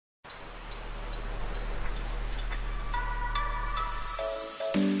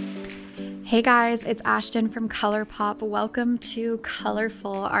Hey guys, it's Ashton from ColourPop. Welcome to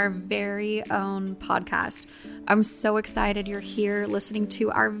Colorful, our very own podcast. I'm so excited you're here listening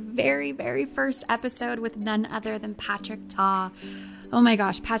to our very first episode with none other than Patrick Ta. Oh my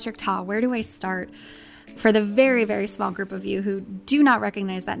gosh, Patrick Ta, where do I start? For the very small group of you who do not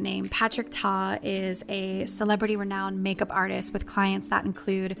recognize that name, Patrick Ta is a celebrity renowned makeup artist with clients that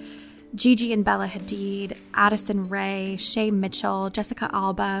include Gigi and Bella Hadid, Addison Rae, Shay Mitchell, Jessica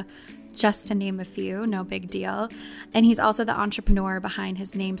Alba, just to name a few, no big deal. And he's also the entrepreneur behind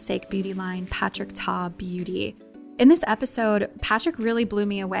his namesake beauty line, Patrick Ta Beauty. In this episode, Patrick really blew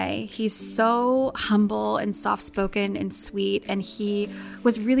me away. He's so humble and soft-spoken and sweet, and he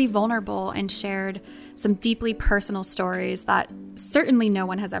was really vulnerable and shared some deeply personal stories that certainly no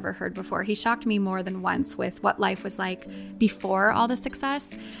one has ever heard before. He shocked me more than once with what life was like before all the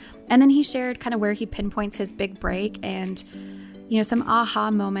success. And then he shared kind of where he pinpoints his big break and some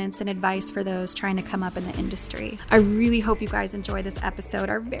aha moments and advice for those trying to come up in the industry. I really hope you guys enjoy this episode,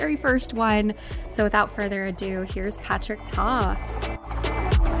 our very first one. So without further ado, here's Patrick Ta.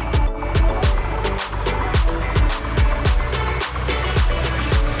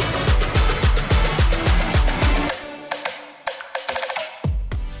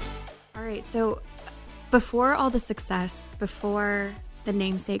 All right, so before all the success, before the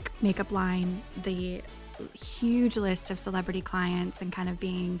namesake makeup line, the huge list of celebrity clients and kind of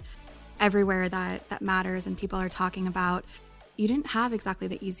being everywhere that matters and people are talking about, you didn't have exactly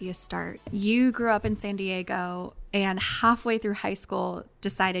the easiest start. You grew up in San Diego and halfway through high school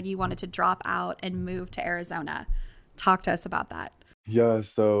decided you wanted to drop out and move to Arizona. Talk to us about that. Yeah,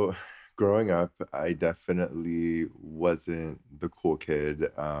 so growing up, I definitely wasn't the cool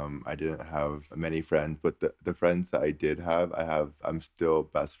kid. I didn't have many friends, but the friends that I did have, I'm still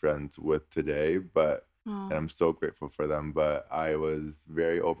best friends with today, and I'm so grateful for them. But I was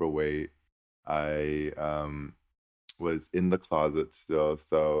very overweight. I was in the closet still,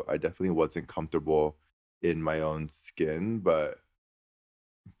 so I definitely wasn't comfortable in my own skin. But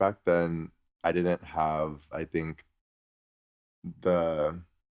back then, I didn't have, I think, the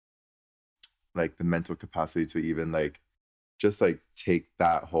the mental capacity to even just take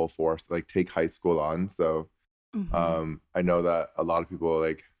that whole force, take high school on. So I know that a lot of people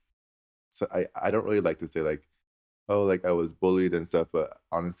so I don't really like to say oh, I was bullied and stuff, but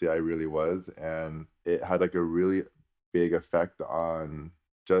honestly I really was, and it had a really big effect on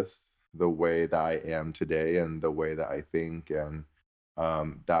just the way that I am today and the way that I think, and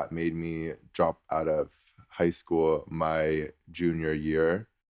that made me drop out of high school my junior year.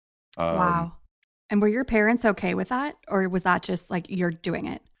 Wow. And were your parents okay with that? Or was that just you're doing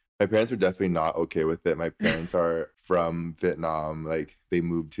it? My parents are definitely not okay with it. My parents are from Vietnam. They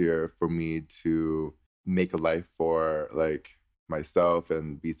moved here for me to make a life for myself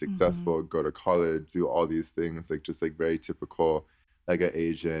and be successful, go to college, do all these things, just very typical, an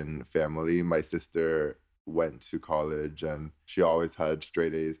Asian family. My sister went to college and she always had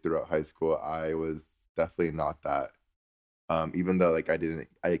straight A's throughout high school. I was definitely not that. Even though I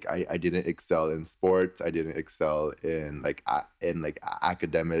didn't excel in sports, I didn't excel in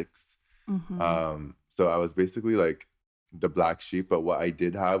academics. So I was basically the black sheep. But what I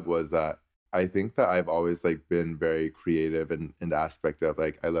did have was that I think that I've always been very creative in the aspect of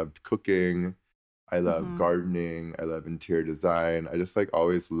I loved cooking, I love gardening, I love interior design. I just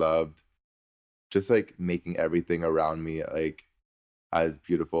always loved just making everything around me as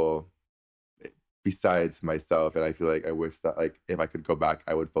beautiful besides myself. And I feel I wish that if I could go back,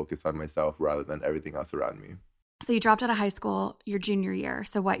 I would focus on myself rather than everything else around me. So you dropped out of high school your junior year.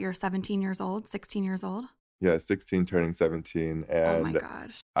 So what, you're 17 years old, 16 years old? Yeah, 16 turning 17. And oh my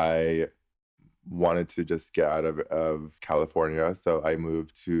gosh. I wanted to just get out of California. So I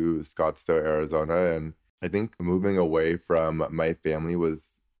moved to Scottsdale, Arizona. And I think moving away from my family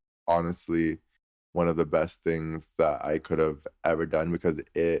was honestly one of the best things that I could have ever done, because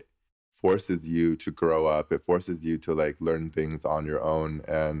it forces you to grow up. It forces you to learn things on your own.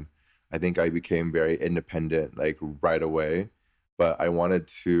 And I think I became very independent right away. But I wanted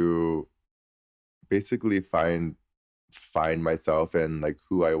to basically find myself and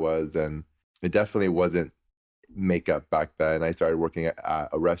who I was. And it definitely wasn't makeup back then. I started working at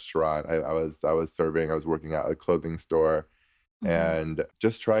a restaurant. I was serving. I was working at a clothing store, and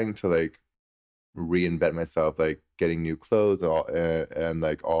just trying to reinvent myself, getting new clothes and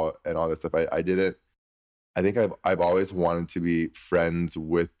all this stuff. I think I've always wanted to be friends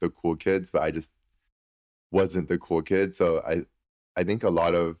with the cool kids, but I just wasn't the cool kid. So I think a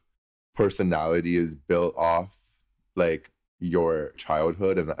lot of personality is built off your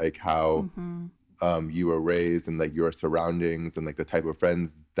childhood and how you were raised and like your surroundings and like the type of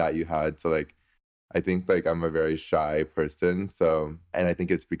friends that you had. So like I think like I'm a very shy person. So, and I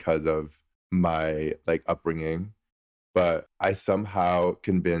think it's because of my like upbringing. But I somehow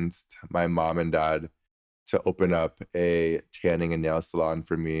convinced my mom and dad to open up a tanning and nail salon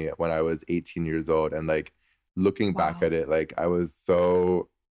for me when I was 18 years old. And like looking back Wow. at it, like I was so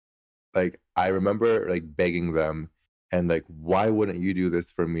like I remember like begging them and like why wouldn't you do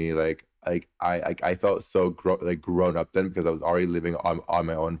this for me? I felt so grown up then because I was already living on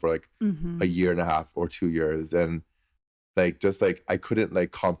my own for like a Mm-hmm. year and a half or 2 years. And like just like I couldn't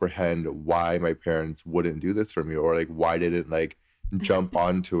like comprehend why my parents wouldn't do this for me or like why didn't like jump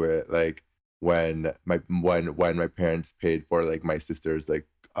onto it like when my parents paid for like my sister's like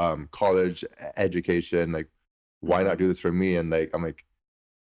college education, like why not Mm-hmm. do this for me? And like I'm like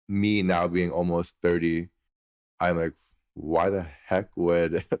me now being almost 30, I'm like why the heck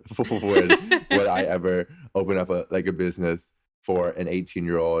would would I ever open up a business for an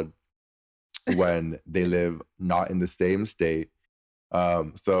 18-year-old when they live not in the same state.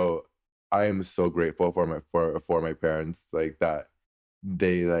 So I am so grateful for my parents like that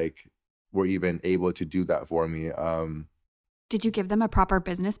they like were even able to do that for me. Did you give them a proper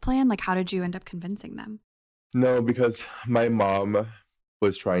business plan? Like, how did you end up convincing them? No, because my mom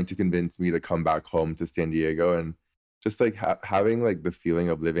was trying to convince me to come back home to San Diego and just like having like the feeling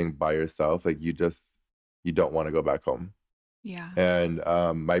of living by yourself, like you don't want to go back home. Yeah. And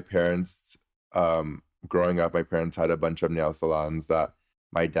my parents, growing up, my parents had a bunch of nail salons that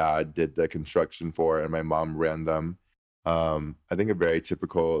my dad did the construction for, and my mom ran them. I think a very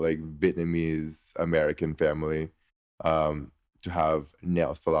typical like Vietnamese American family to have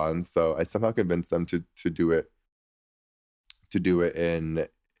nail salons. So I somehow convinced them to do it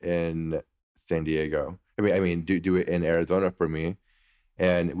in San Diego. I mean, do it in Arizona for me,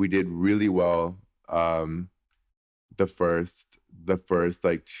 and we did really well. The first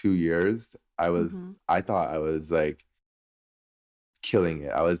like 2 years, Mm-hmm. I thought I was like killing it.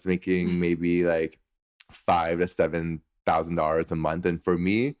 I was making maybe like $5,000 to $7,000 a month, and for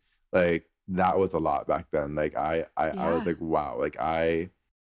me, like that was a lot back then. Like I was Yeah. like, wow, like I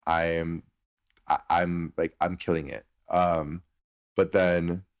am I'm like I'm killing it. But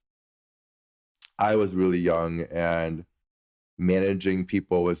then I was really young and managing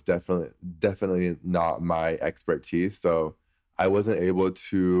people was definitely not my expertise. So I wasn't able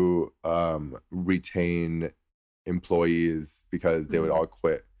to retain employees because they would Mm-hmm. all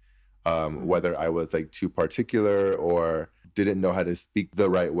quit. Whether I was like too particular or didn't know how to speak the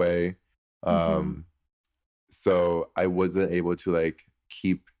right way. Mm-hmm. Um, so I wasn't able to like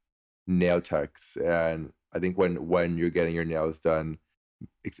keep nail techs. And I think when you're getting your nails done,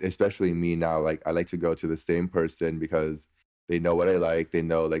 especially me now, like I like to go to the same person because they know what I like, they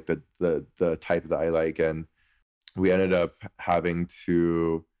know like the type that I like, and we ended up having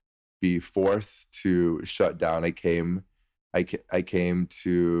to be forced to shut down. I came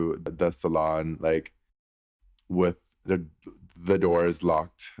to the salon like with the doors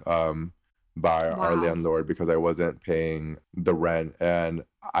locked by our Wow. landlord because I wasn't paying the rent, and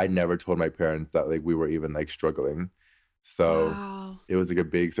I never told my parents that like we were even like struggling. So Wow. it was like a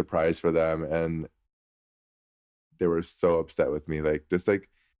big surprise for them, and they were so upset with me. Like just like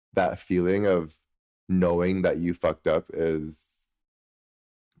that feeling of knowing that you fucked up is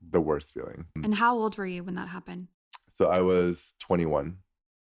the worst feeling. And how old were you when that happened? So I was 21.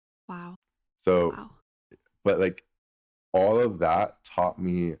 Wow. So, Wow. but like all of that taught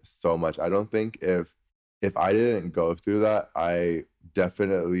me so much. I don't think if I didn't go through that, I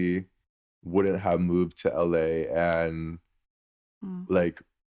definitely wouldn't have moved to LA and Mm. like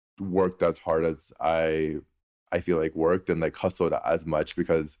worked as hard as I feel like worked and like hustled as much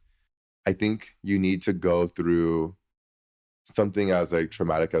because I think you need to go through something as like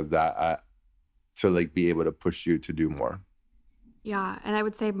traumatic as that to like be able to push you to do more. Yeah. And I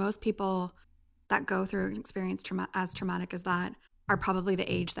would say most people that go through an experience as traumatic as that are probably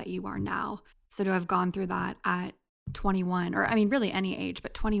the age that you are now. So to have gone through that at 21, or I mean, really any age,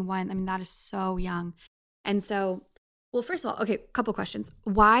 but 21, I mean, that is so young. And so, well, first of all, okay, couple questions.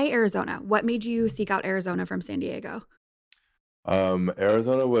 Why Arizona? What made you seek out Arizona from San Diego?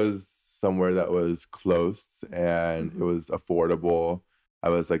 Arizona was somewhere that was close and it Mm-hmm. was affordable. I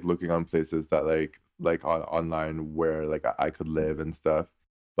was like looking on places that like on online where like I could live and stuff.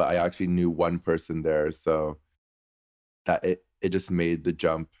 But I actually knew one person there, so that it just made the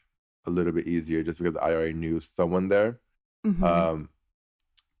jump a little bit easier just because I already knew someone there. Mm-hmm. Um,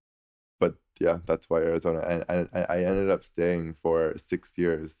 but yeah, that's why Arizona, and I ended up staying for 6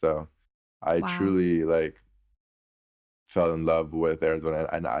 years. So I Wow. truly like fell in love with Arizona,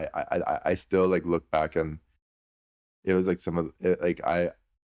 and I still like look back, and it was like some of it, like I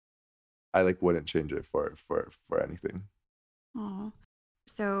like wouldn't change it for anything. Oh,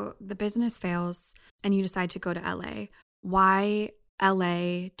 so the business fails and you decide to go to LA. Why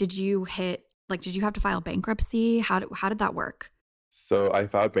LA? Did you did you have to file bankruptcy? How did that work? So I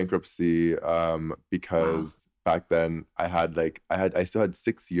filed bankruptcy Wow. because back then I still had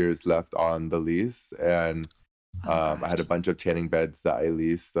 6 years left on the lease, and Oh I had a gosh. bunch of tanning beds that I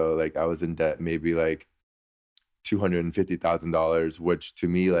leased. So like I was in debt maybe like $250,000, which to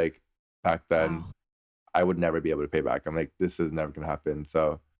me, like back then, Wow. I would never be able to pay back. I'm like, this is never gonna happen.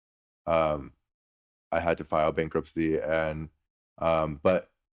 So um I had to file bankruptcy, and but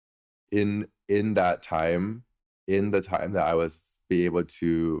in that time, in the time that I was be able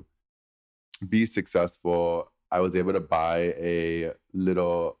to be successful, I was able to buy a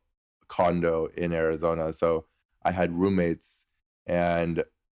little condo in Arizona. So I had roommates, and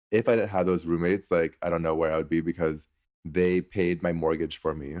if I didn't have those roommates, like I don't know where I would be because they paid my mortgage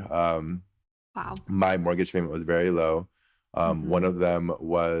for me. Wow. My mortgage payment was very low. One Mm-hmm. of them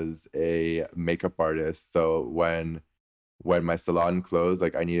was a makeup artist. So when my salon closed,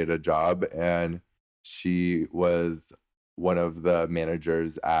 like I needed a job, and she was one of the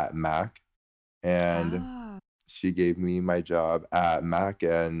managers at Mac, and Oh, she gave me my job at Mac,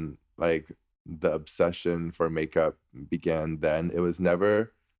 and like the obsession for makeup began then. It was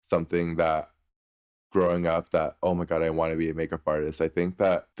never something that growing up that, oh my God, I want to be a makeup artist. I think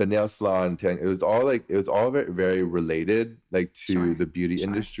that the nail salon, it was all very, very related, like to sure. the beauty Sure.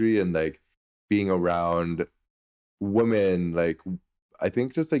 industry, and like being around women, like I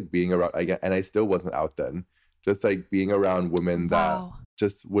think just like being around again, and I still wasn't out then, just like being around women that Wow.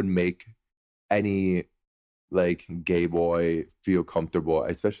 just would make any like gay boy feel comfortable,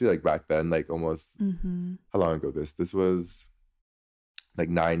 especially like back then, like almost Mm-hmm. how long ago this was like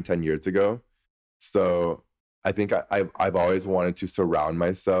 9, 10 years ago. So I think I've always wanted to surround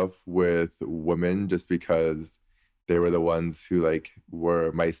myself with women just because they were the ones who like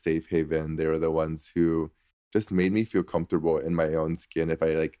were my safe haven. They were the ones who just made me feel comfortable in my own skin. If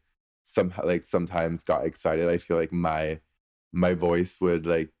I like somehow like sometimes got excited, I feel like my voice would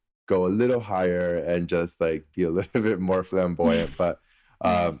like go a little higher and just like be a little bit more flamboyant. But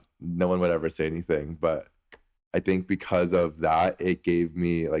Nice. no one would ever say anything. But I think because of that, it gave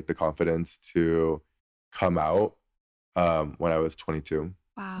me like the confidence to come out when I was 22.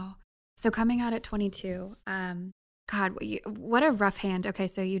 Wow. So coming out at 22, God, what a rough hand. Okay,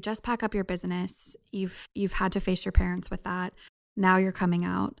 so you just pack up your business. You've had to face your parents with that. Now you're coming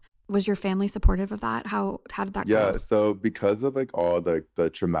out. Was your family supportive of that? How did that Yeah, go? so because of like all the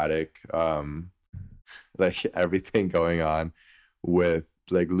traumatic like everything going on with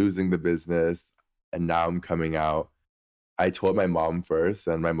like losing the business, and now I'm coming out. I told my mom first,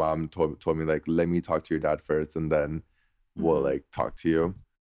 and my mom told me like, let me talk to your dad first, and then we'll Mm-hmm. like talk to you.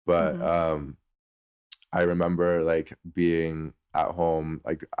 But Mm-hmm. I remember like being at home,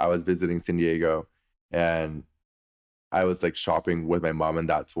 like I was visiting San Diego, and I was like shopping with my mom, and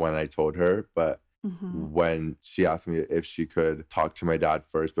that's when I told her. But Mm-hmm. when she asked me if she could talk to my dad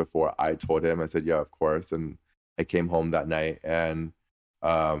first before I told him, I said, yeah, of course. And I came home that night, and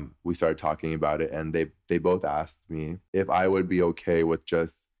we started talking about it, and they both asked me if I would be okay with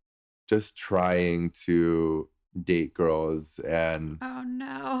just trying to date girls and Oh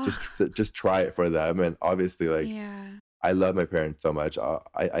no. just try it for them. And obviously, like Yeah, I love my parents so much.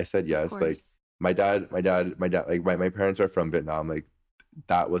 I said of yes. Like course. my dad, like my parents are from Vietnam. Like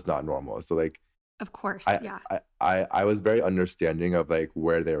that was not normal. So like Of course. I Yeah. I was very understanding of like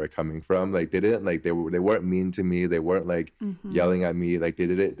where they were coming from. Like they didn't like they weren't mean to me. They weren't like Mm-hmm. yelling at me. Like they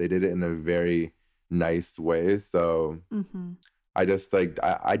did it in a very nice way. So Mm-hmm. I just like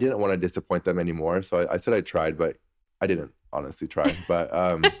I didn't want to disappoint them anymore. So I said I tried, but I didn't honestly try. But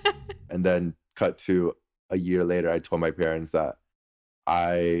and then cut to a year later, I told my parents that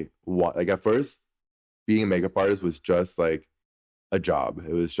I want like at first being a makeup artist was just like a job.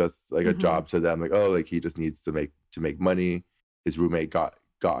 It was just like a Mm-hmm. job to them. Like, oh, like he just needs to make money. His roommate got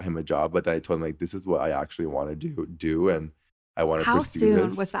him a job, but then I told him like this is what I actually want to do, and I want to How pursue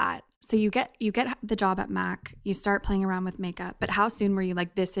soon was this. that? So you get the job at Mac, you start playing around with makeup, but how soon were you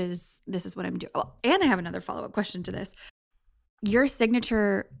like, this is what I'm doing? Oh, and I have another follow-up question to this. Your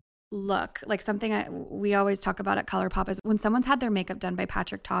signature look, like something we always talk about at ColourPop is when someone's had their makeup done by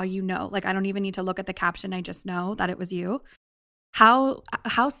Patrick Ta, like I don't even need to look at the caption, I just know that it was you. How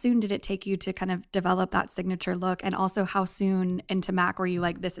soon did it take you to kind of develop that signature look? And also how soon into Mac were you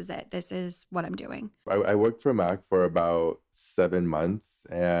like, this is it, this is what I'm doing? I worked for Mac for about 7 months,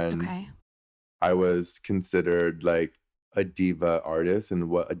 and Okay. I was considered like a diva artist. And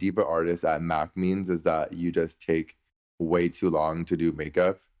what a diva artist at Mac means is that you just take way too long to do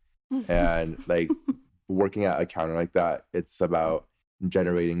makeup. And like working at a counter like that, it's about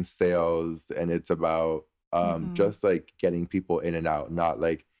generating sales, and it's about just like getting people in and out, not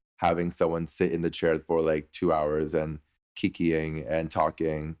like having someone sit in the chair for like 2 hours and kikiing and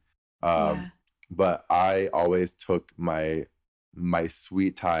talking. Yeah. But I always took my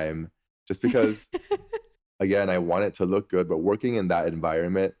sweet time just because, again, I want it to look good. But working in that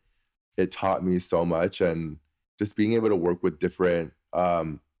environment, it taught me so much. And just being able to work with different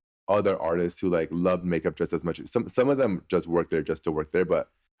other artists who like loved makeup just as much. Some of them just worked there just to work there, but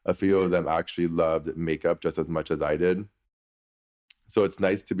a few of them actually loved makeup just as much as I did. So it's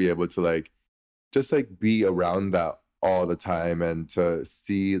nice to be able to like just like be around that all the time and to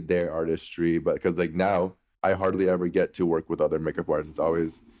see their artistry. But because like now I hardly ever get to work with other makeup artists.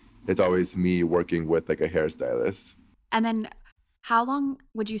 It's always me working with like a hairstylist. And then how long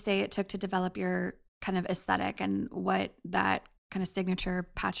would you say it took to develop your kind of aesthetic and what that kind of signature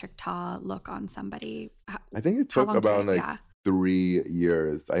Patrick Ta look on somebody? I think it How took long did about it? like Yeah. 3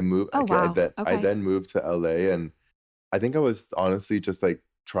 years. I moved. Oh, Okay, wow. I Okay. then moved to LA, and I think I was honestly just like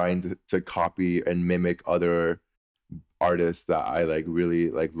trying to copy and mimic other artists that I like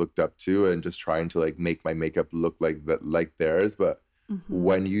really like looked up to, and just trying to like make my makeup look like that, like theirs. But Mm-hmm.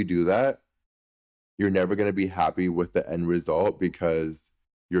 when you do that, you're never gonna be happy with the end result because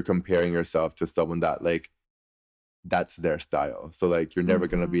you're comparing yourself to someone that like that's their style. So like you're never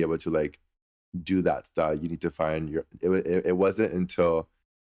gonna Mm-hmm. be able to like do that style. You need to find your. It wasn't until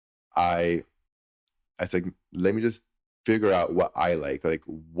I I said, let me just figure out what I like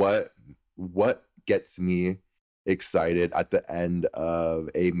what gets me excited at the end of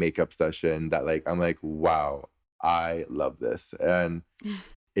a makeup session that like I'm like, wow, I love this. And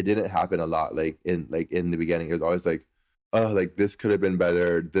it didn't happen a lot like in the beginning. It was always like, oh, like this could have been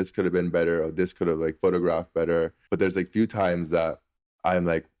better, this could have been better, or this could have like photographed better. But there's like few times that I'm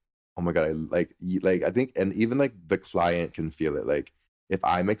like, oh my god, I like I think, and even like the client can feel it. Like if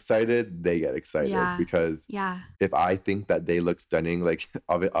I'm excited, they get excited Yeah. because Yeah. if I think that they look stunning, like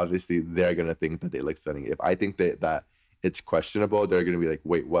obviously they're gonna think that they look stunning. If I think that it's questionable, they're gonna be like,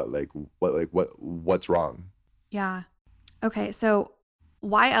 wait, what? What's wrong? Yeah. Okay. So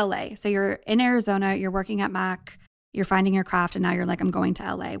why LA? So you're in Arizona, you're working at Mac, you're finding your craft, and now you're like, I'm going to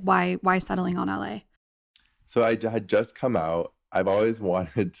LA. Why settling on LA? So had just come out. I've always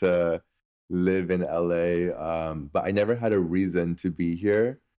wanted to live in LA, but I never had a reason to be here.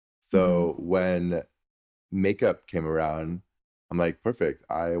 Mm-hmm. So when makeup came around, I'm like, perfect.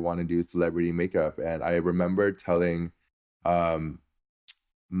 I want to do celebrity makeup. And I remember telling um,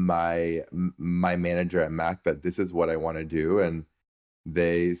 my manager at Mac that this is what I want to do, and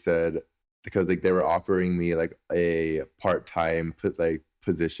they said because like they were offering me like a part-time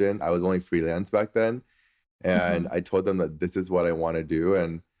position. I was only freelance back then, Mm-hmm. and I told them that this is what I want to do.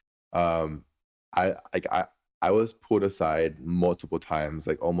 And um I like I was pulled aside multiple times,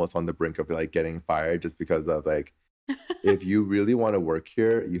 like almost on the brink of like getting fired, just because of like, if you really want to work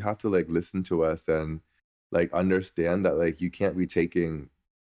here, you have to like listen to us and like understand that like you can't be taking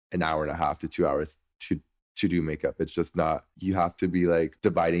an hour and a half to 2 hours to do makeup. It's just not. You have to be like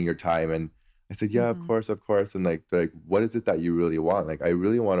dividing your time. And I said, yeah, Mm-hmm. of course. And like they're like, what is it that you really want? Like I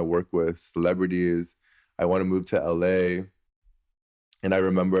really want to work with celebrities. I want to move to LA. And I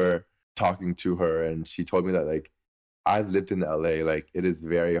remember talking to her, and she told me that like I've lived in LA. Like it is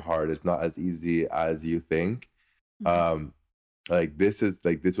very hard. It's not as easy as you think. Mm-hmm. Um, like this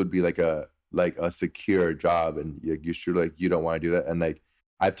would be like a secure job, and you sure like you don't want to do that. And like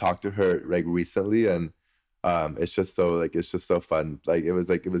I've talked to her like recently, and it's just so fun. Like it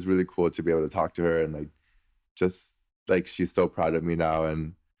was really cool to be able to talk to her, and like just like she's so proud of me now.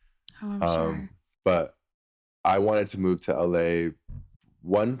 And Oh, I'm um, sure. but I wanted to move to LA,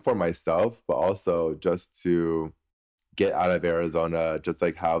 one for myself, but also just to get out of Arizona, just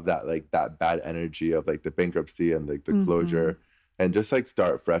like have that like that bad energy of like the bankruptcy and like the Mm-hmm. closure, and just like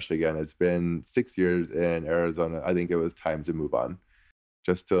start fresh again. It's been 6 years in Arizona. I think it was time to move on,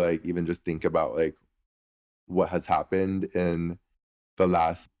 just to like even just think about like what has happened in the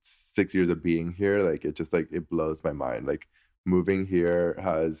last 6 years of being here. Like it just like it blows my mind. Like moving here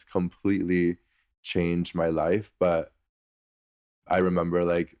has completely changed my life. But I remember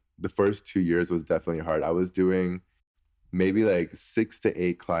like the first 2 years was definitely hard. I was doing maybe like 6 to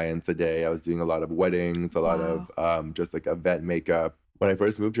 8 clients a day. I was doing a lot of weddings, a lot of Wow. just like event makeup. When I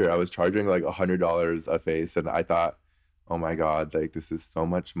first moved here, I was charging like $100 a face, and I thought, oh my God, like this is so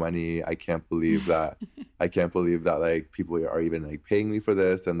much money. I can't believe that. I can't believe that like people are even like paying me for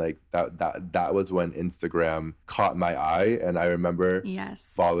this. And like that was when Instagram caught my eye. And I remember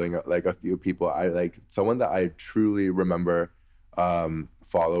Yes. following like a few people. I like someone that I truly remember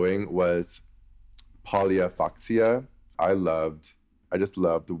following was Paulia Foxia. I just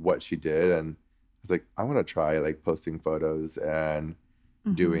loved what she did. And I was like, I want to try like posting photos and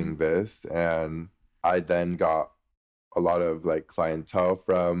Mm-hmm. doing this. And I then got a lot of like clientele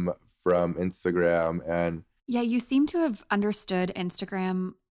from Instagram. And Yeah, you seem to have understood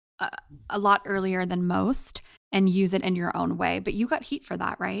Instagram a, a lot earlier than most and use it in your own way, but you got heat for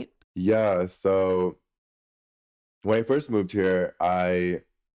that, right? yeah, so when I first moved here, I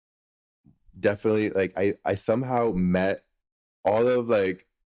definitely like I somehow met all of like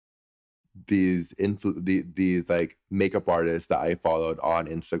these like makeup artists that I followed on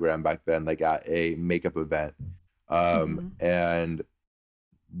Instagram back then, like at a makeup event. Mm-hmm. And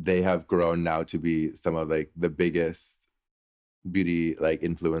they have grown now to be some of like the biggest beauty like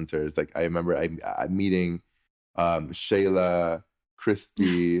influencers. Like I remember I'm meeting Shayla,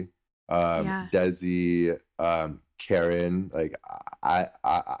 Christy, Yeah. Desi, Karen, like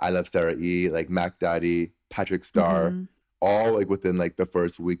I love Sarah E, like Mac Daddy, Patrick Star, Mm-hmm. all like within like the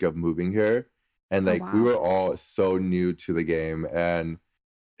first week of moving here. And Oh, like we wow. were all so new to the game. And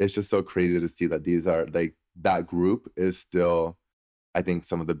it's just so crazy to see that these are like that group is still, I think,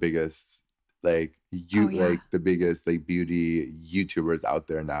 some of the biggest Oh, yeah. the biggest like beauty YouTubers out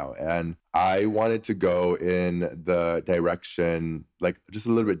there now. And I wanted to go in the direction like just a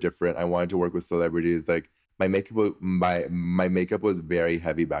little bit different. I wanted to work with celebrities. Like my makeup was very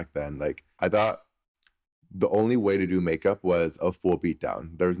heavy back then. Like I thought the only way to do makeup was a full beat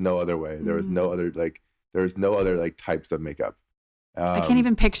down. There was no other way. Mm. There was no other like types of makeup. I can't Um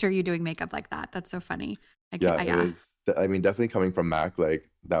even picture you doing makeup like that. That's so funny. I can't, yeah, it yeah. was I mean, definitely coming from Mac, like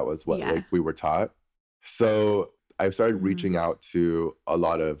that was what Yeah. like we were taught. So I started Mm-hmm. reaching out to a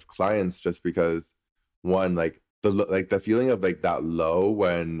lot of clients just because one, like like the feeling of like that low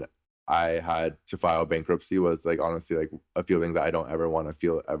when I had to file bankruptcy was like honestly like a feeling that I don't ever want to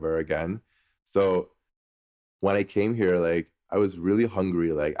feel ever again. So when I came here, like I was really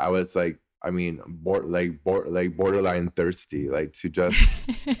hungry. Like I was like, I mean, like borderline thirsty, like to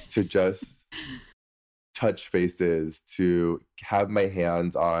just touch faces, to have my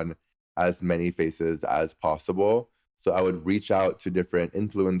hands on as many faces as possible. So I would reach out to different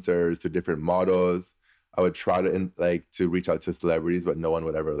influencers, to different models. I would try to like to reach out to celebrities, but no one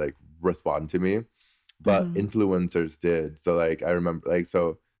would ever like respond to me. But Mm-hmm. influencers did. So like I remember like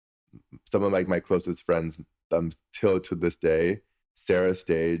so some of like my closest friends till to this day, Sarah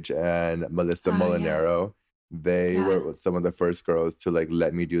Stage and Melissa Oh, yeah. Molinaro, they Yeah. were some of the first girls to like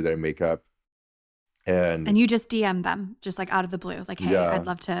let me do their makeup. And And you just DM them, just like out of the blue, like, hey, I'd yeah,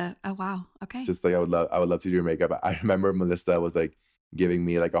 love to. Oh, wow. Okay. just like I would love to do your makeup. I remember Melissa was like giving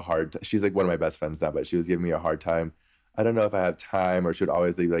me like a she's like one of my best friends now, but she was giving me a hard time. I don't know if I have time, or should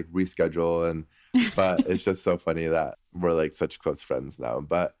always like reschedule. And but it's just so funny that we're like such close friends now.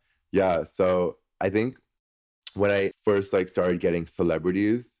 But yeah, so I think when I first like started getting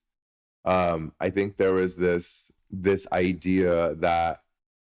celebrities, I think there was this idea that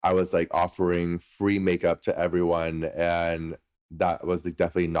I was like offering free makeup to everyone, and that was like,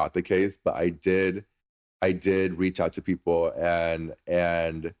 definitely not the case. But I did reach out to people,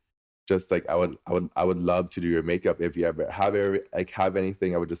 and just like I would love to do your makeup if you ever have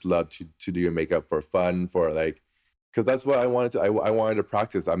anything. I would just love to do your makeup for fun, for like because that's what I wanted to. I wanted to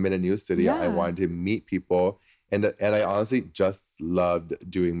practice. I'm in a new city. I Yeah. wanted to meet people, and I honestly just loved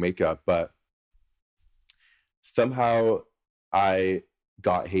doing makeup. But somehow I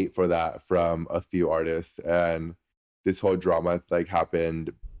got hate for that from a few artists, and this whole drama like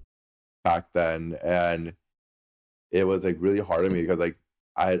happened back then. And it was like really hard on me because like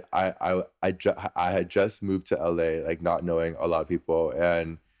I had just moved to LA, like not knowing a lot of people.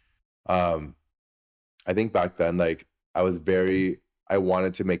 And um I think back then like I was very I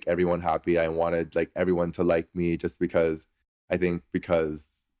wanted to make everyone happy. I wanted like everyone to like me just because I think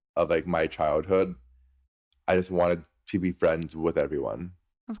because of like my childhood, I just wanted to be friends with everyone.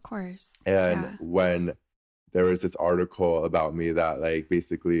 Of course. And Yeah. when there was this article about me that like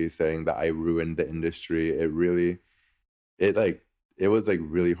basically saying that I ruined the industry, it like it was like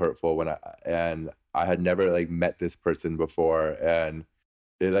really hurtful when I had never like met this person before. And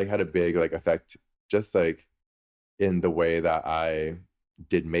it like had a big like effect just like in the way that I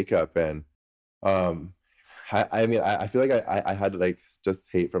did makeup. And um I mean I feel like I had like just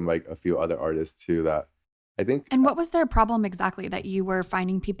hate from like a few other artists too that I think And what was their problem exactly? That you were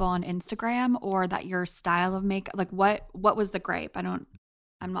finding people on Instagram, or that your style of makeup, like what was the gripe? I'm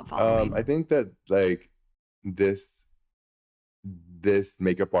not I following. think that like this this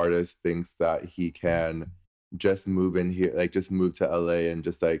makeup artist thinks that he can just move in here, like just move to LA and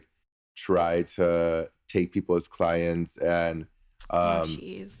just like try to take people as clients Oh, um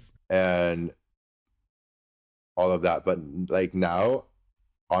jeez. and all of that. But like now,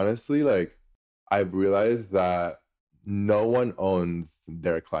 honestly, like I've realized that no one owns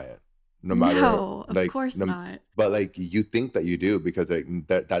their client, no matter No, of like course no, not. but like you think that you do because like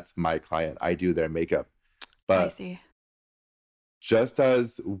that's my client. I do their makeup. I But see. just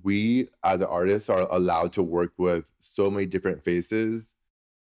as we as artists are allowed to work with so many different faces,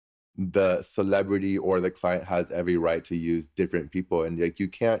 the celebrity or the client has every right to use different people. And like you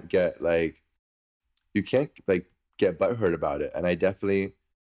can't like get butthurt about it. And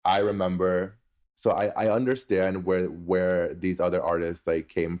I remember, so I understand where these other artists like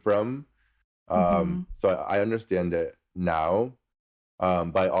came from. Mm-hmm. So I understand it now.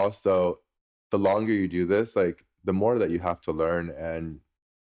 But also the longer you do this, like the more that you have to learn. And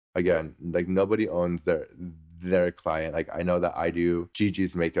again, like nobody owns their client. Like I know that I do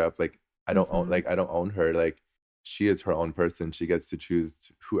Gigi's makeup. Like Mm-hmm. I don't own her. Like she is her own person. She gets to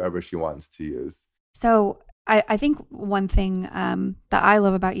choose whoever she wants to use. So I think one thing that I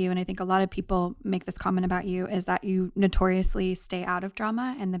love about you, and I think a lot of people make this comment about you, is that you notoriously stay out of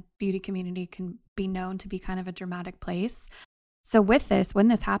drama, and the beauty community can be known to be kind of a dramatic place. So with this, when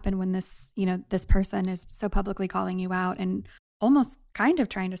this happened, when this, this person is so publicly calling you out and almost kind of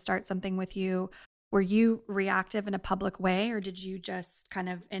trying to start something with you, were you reactive in a public way, or did you just kind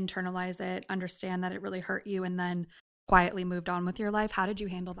of internalize it, understand that it really hurt you, and then quietly moved on with your life? How did you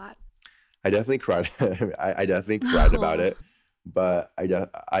handle that? I definitely cried. I definitely cried about Oh. it, but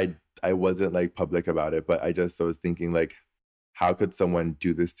I wasn't like public about it. But I just was thinking like, how could someone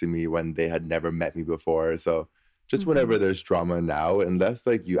do this to me when they had never met me before? So just Hmm. whenever there's drama now, unless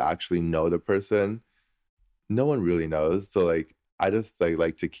like you actually know the person, no one really knows. So like I just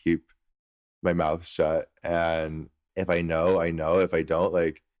like to keep my mouth shut. And if I know, I know. If I don't,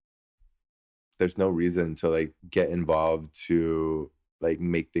 like there's no reason to like get involved to like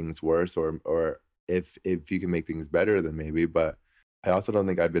make things worse, or if you can make things better, then maybe. But I also don't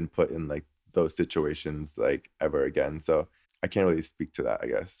think I've been put in like those situations like ever again. So I can't really speak to that, I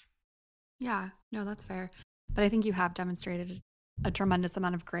guess. Yeah, no, that's fair. But I think you have demonstrated a tremendous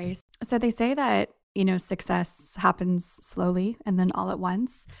amount of grace. So they say that, success happens slowly and then all at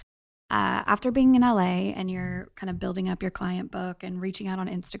once. After being in LA and you're kind of building up your client book and reaching out on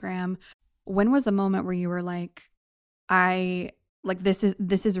Instagram, when was the moment where you were like, I like this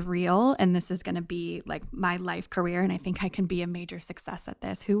is real, and this is going to be like my life career, and I think I can be a major success at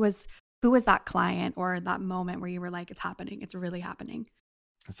this? Who was that client or that moment where you were like, it's happening, it's really happening?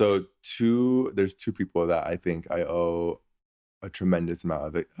 So there's two people that I think I owe a tremendous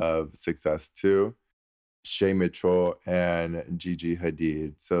amount of success to: Shay Mitchell and Gigi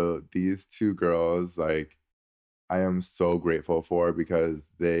Hadid. So these two girls, like, I am so grateful for, because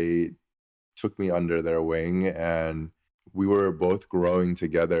they took me under their wing and we were both growing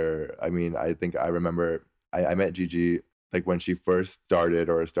together. I mean, I think I remember I met Gigi like when she first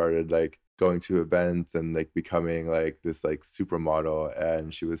started like going to events and like becoming like this like supermodel,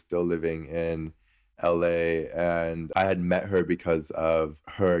 and she was still living in LA. And I had met her because of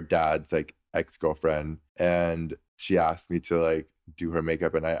her dad's like ex-girlfriend, and she asked me to like do her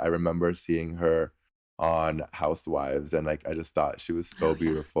makeup. And I remember seeing her on Housewives, and like I just thought she was so Oh yeah.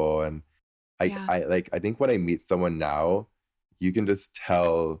 beautiful. And Yeah. I think when I meet someone now, you can just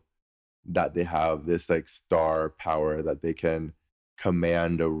tell that they have this like star power, that they can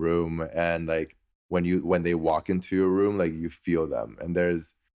command a room. And like when they walk into a room, like you feel them. And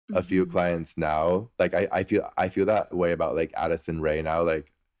there's a few Hmm. clients now, like I feel that way about like Addison Rae now.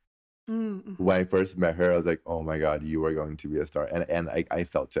 Like when Mm-hmm. I first met her, I was like, oh my God, you are going to be a star. And I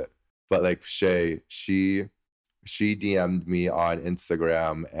felt it. But like Shay, she DM'd me on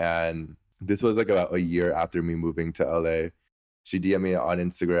Instagram, and this was like about a year after me moving to LA. She DM'd me on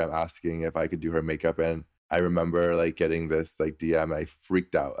Instagram asking if I could do her makeup. And I remember like getting this like DM, and I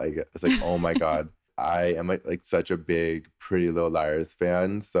freaked out. I was like, oh my God, I am like such a big Pretty Little Liars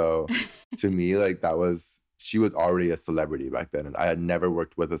fan. So to me, like she was already a celebrity back then. And I had never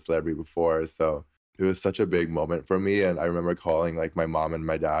worked with a celebrity before. So it was such a big moment for me. And I remember calling like my mom and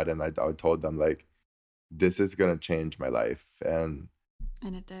my dad, and I told them like, this is gonna change my life. And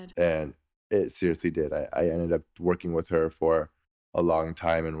it did. And it seriously did. I ended up working with her for a long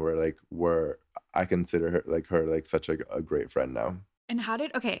time, and I consider her like such a great friend now. And how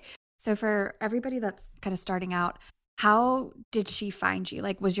did, okay, So for everybody that's kind of starting out, how did she find you?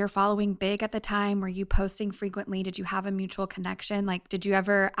 Like, was your following big at the time? Were you posting frequently? Did you have a mutual connection? Like, did you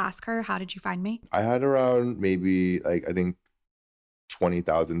ever ask her, how did you find me? I had around maybe like I think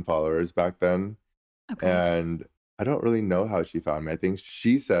 20,000 followers back then. Okay. And I don't really know how she found me. I think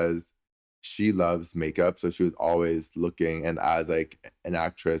she says she loves makeup, so she was always looking. And as like an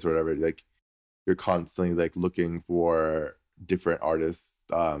actress or whatever, like you're constantly like looking for different artists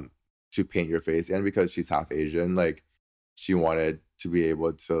to paint your face. And because she's half Asian, like she wanted to be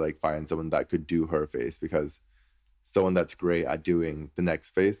able to like find someone that could do her face, because someone that's great at doing the next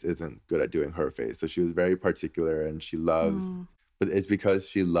face isn't good at doing her face. So she was very particular, and she loves, Mm. but it's because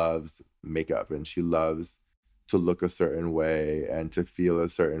she loves makeup and she loves to look a certain way and to feel a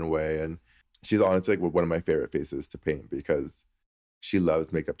certain way. And she's honestly like one of my favorite faces to paint because she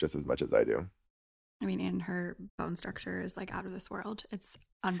loves makeup just as much as I do. I mean, and her bone structure is like out of this world. It's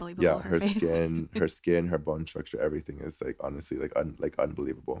unbelievable, Yeah, her face. her bone structure, everything is like honestly like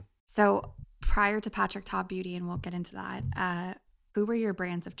unbelievable. So prior to Patrick Ta Beauty, and we'll get into that, who were your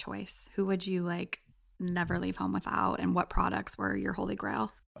brands of choice? Who would you like never leave home without? And what products were your holy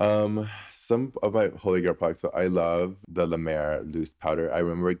grail? Some of my holy grail products. So I love the La Mer loose powder. I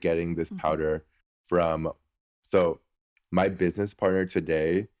remember getting this Mhm. powder from, so my business partner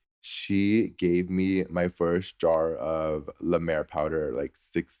today, she gave me my first jar of La Mer powder like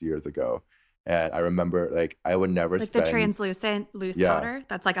 6 years ago. And I remember like I would never Like the spend, translucent loose yeah, powder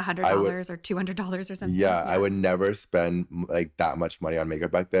that's like I would, $100 or $200 or something. yeah, I Yeah. would never spend like that much money on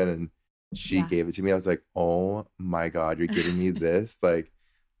makeup back then. And she Yeah. gave it to me. I was like, oh my God, you're giving me this? Like,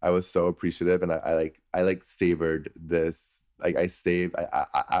 I was so appreciative. And I like savored this. Like I saved,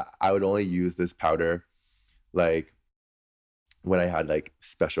 I would only use this powder like when I had like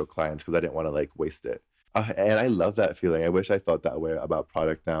special clients because I didn't want to like waste it. And I love that feeling. I wish I felt that way about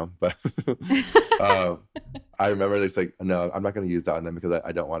product now, but um, I remember it's like, no, I'm not going to use that on them because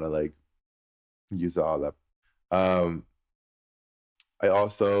I don't want to like use it all up. Um, I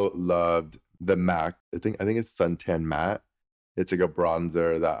also loved the MAC. I think it's Suntan Matte. It's like a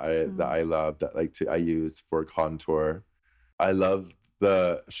bronzer that Mm. I love that like I use for contour. I love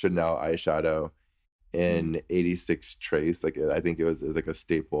the Chanel eyeshadow Mm. in 86 Trace. Like I think it was like a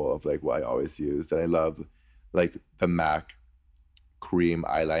staple of like what I always use. And I love like the MAC cream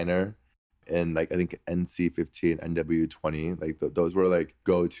eyeliner and like I think NC15, NW20. Like those were like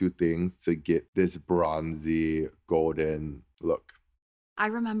go-to things to get this bronzy golden look. I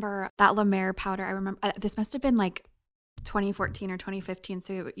remember that La Mer powder. I remember this must have been like 2014 or 2015.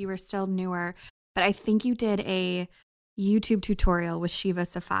 So you were still newer. But I think you did a YouTube tutorial with Shiva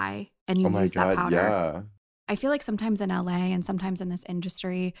Safai and you Oh my used that God, powder. yeah. I feel like sometimes in LA and sometimes in this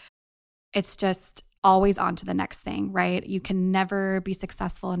industry, it's just always on to the next thing, right? You can never be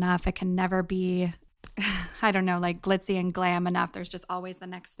successful enough. It can never be, I don't know, like glitzy and glam enough. There's just always the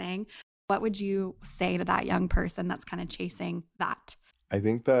next thing. What would you say to that young person that's kind of chasing that? I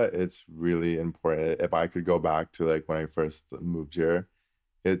think that it's really important. If I could go back to like when I first moved here,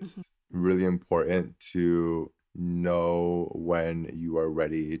 Mhm. it's really important to know when you are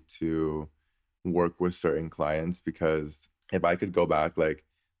ready to work with certain clients, because if I could go back, like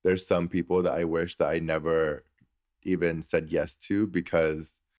there's some people that I wish that I never even said yes to,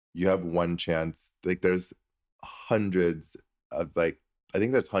 because you have one chance. Like there's hundreds of like I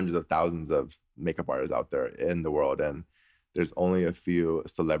think there's hundreds of thousands of makeup artists out there in the world, and there's only a few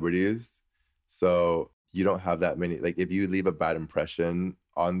celebrities. So you don't have that many. Like if you leave a bad impression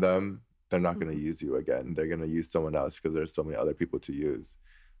on them, they're not going to Mhm. use you again. They're going to use someone else because there's so many other people to use.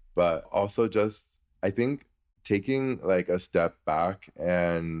 But also just I think taking like a step back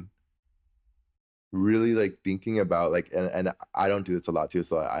and really like thinking about like and I don't do this a lot too,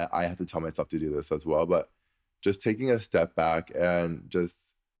 so I have to tell myself to do this as well. But just taking a step back and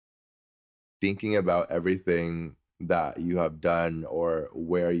just thinking about everything that you have done, or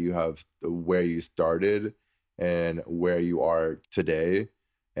where you started and where you are today, Mhm.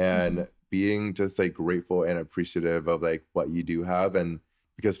 and being just like grateful and appreciative of like what you do have. And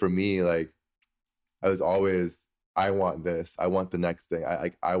because for me, like I was always, I want this, I want the next thing,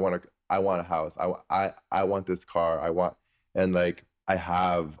 I want a house, I want this car, and like I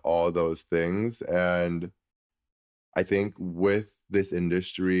have all those things. And I think with this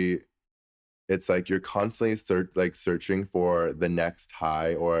industry, it's like you're constantly searching for the next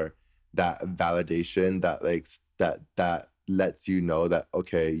high, or that validation that like that lets you know that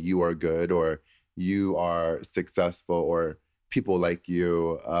okay, you are good, or you are successful, or people like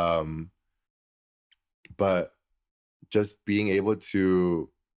you. But just being able to,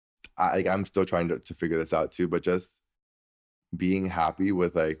 I'm still trying to figure this out too, but just being happy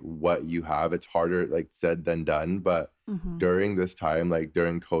with like what you have. It's harder like said than done. But Mm-hmm. during this time, like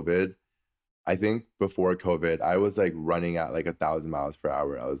during COVID, I think before COVID, I was like running at like 1,000 miles per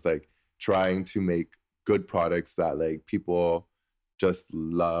hour. I was like trying to make good products that like people just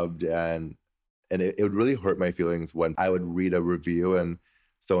loved, and it would really hurt my feelings when I would read a review and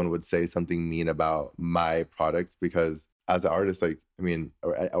someone would say something mean about my products, because as an artist, like I mean,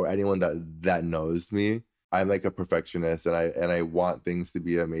 or anyone that knows me, I'm like a perfectionist, and I want things to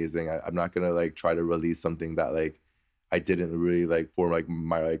be amazing. I'm not gonna like try to release something that like I didn't really like pour like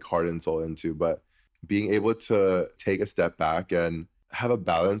my like heart and soul into. But being able to take a step back and have a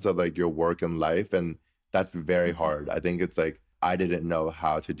balance of like your work and life, and that's very Mm-hmm. hard. I think it's like I didn't know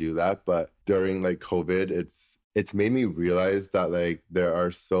how to do that, but during like COVID, it's made me realize that like there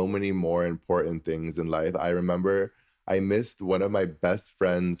are so many more important things in life. I remember I missed one of my best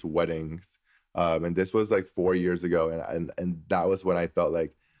friend's weddings, and this was like 4 years ago, and that was when I felt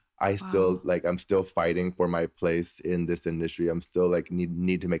like I still Wow. like I'm still fighting for my place in this industry. I'm still like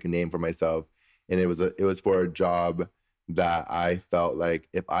need to make a name for myself, and it was for a job that I felt like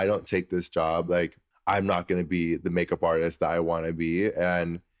if I don't take this job, like I'm not going to be the makeup artist that I want to be.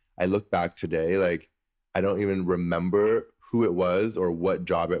 And I look back today, like I don't even remember who it was or what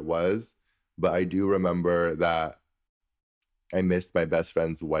job it was, but I do remember that I missed my best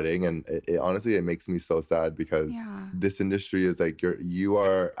friend's wedding, and it honestly it makes me so sad because Yeah. this industry is like you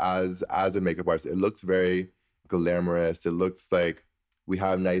are as a makeup artist. It looks very glamorous. It looks like we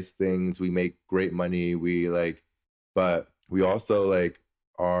have nice things. We make great money. We like, but we also like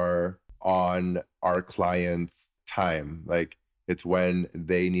are on our clients' time. Like it's when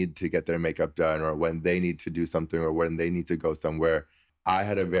they need to get their makeup done, or when they need to do something, or when they need to go somewhere. I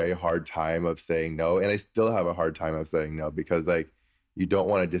had a very hard time of saying no, and I still have a hard time of saying no, because like you don't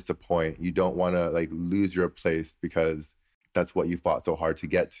want to disappoint, you don't want to like lose your place, because that's what you fought so hard to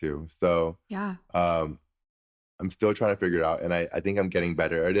get to. So Yeah. um I'm still trying to figure it out, and I think I'm getting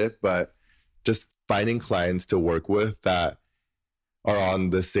better at it, but just finding clients to work with that are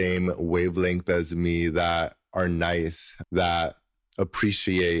on the same wavelength as me, that are nice, that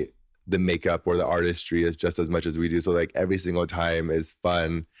appreciate the makeup or the artistry as just as much as we do. So like every single time is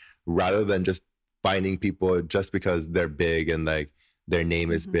fun, rather than just finding people just because they're big and like their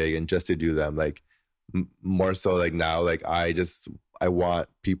name is Mm-hmm. big and just to do them. Like more so like now, like I want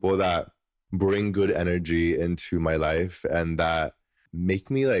people that bring good energy into my life, and that make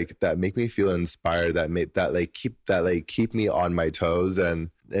me feel inspired, that keep me on my toes.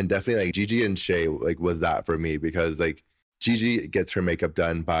 And definitely like Gigi and Shay like was that for me, because like Gigi gets her makeup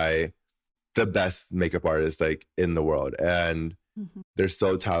done by the best makeup artists like in the world, and Mm-hmm. they're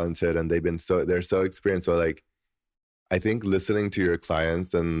so talented, and they're so experienced. So like I think listening to your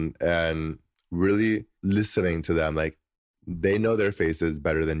clients and really listening to them, like they know their faces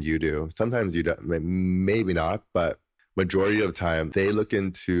better than you do. Sometimes you don't, maybe not, but majority of the time they look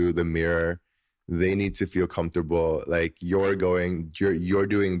into the mirror. They need to feel comfortable. Like you're doing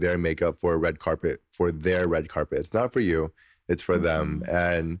their makeup for a red carpet, for their red carpet. It's not for you. It's for them. Mm-hmm.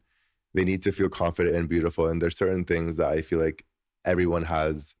 And they need to feel confident and beautiful. And there's certain things that I feel like everyone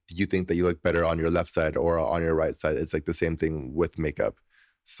has. You think that you look better on your left side or on your right side. It's like the same thing with makeup.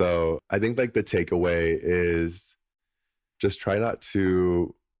 So I think like the takeaway is just try not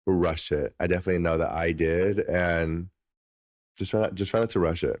to rush it. I definitely know that I did, and just try not to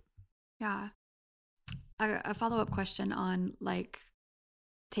rush it. Yeah. A follow-up question on like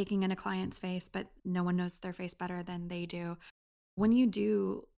taking in a client's face, but no one knows their face better than they do. When you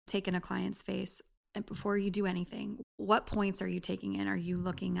do take in a client's face, and before you do anything, what points are you taking in? Are you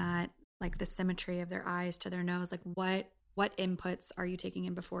looking at like the symmetry of their eyes to their nose? Like what inputs are you taking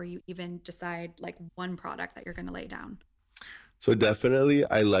in before you even decide like one product that you're going to lay down? So definitely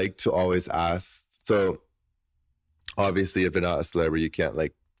I like to always ask. So obviously if they're not a celebrity, you can't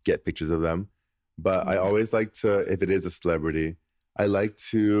like get pictures of them. But I Mm-hmm. always like to, if it is a celebrity, I like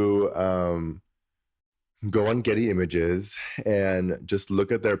to go on Getty Images and just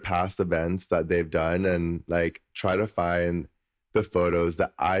look at their past events that they've done, and like try to find the photos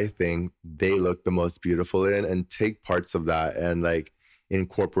that I think they look the most beautiful in, and take parts of that and like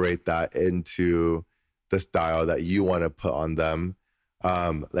incorporate that into the style that you want to put on them.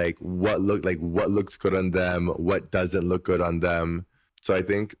 Like what looks good on them, what doesn't look good on them. So I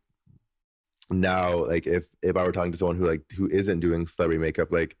think now, like if I were talking to someone who isn't doing celebrity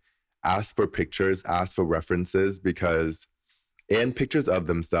makeup, like ask for pictures, ask for references, because and pictures of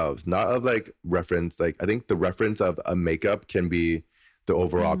themselves, not of like reference. Like I think the reference of a makeup can be the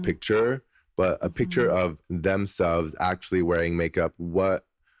overall picture, but a picture Mm-hmm. of themselves actually wearing makeup, what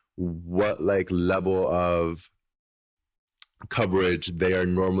like level of coverage they are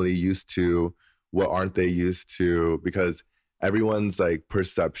normally used to, what aren't they used to, because everyone's like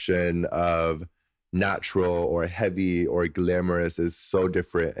perception of natural or heavy or glamorous is so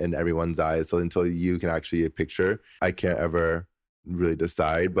different in everyone's eyes. So until you can actually picture, I can't ever really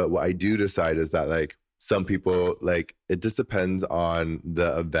decide. But what I do decide is that like some people, like it just depends on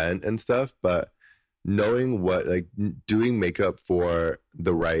the event and stuff, but knowing what, like doing makeup for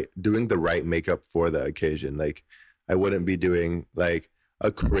doing the right makeup for the occasion. Like I wouldn't be doing like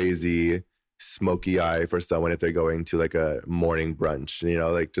a crazy smoky eye for someone if they're going to like a morning brunch,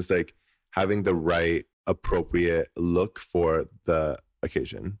 like just like having the right appropriate look for the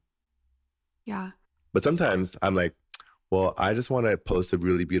occasion. Yeah. But sometimes I'm like, well, I just want to post a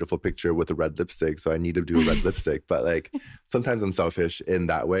really beautiful picture with a red lipstick, so I need to do a red lipstick. But like sometimes I'm selfish in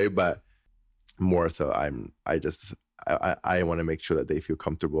that way, but more so I want to make sure that they feel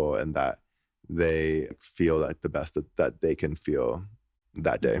comfortable and that they feel like the best that they can feel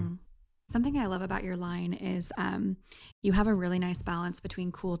that day. Mm-hmm. Something I love about your line is you have a really nice balance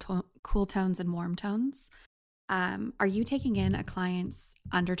between cool tones and warm tones. Are you taking in a client's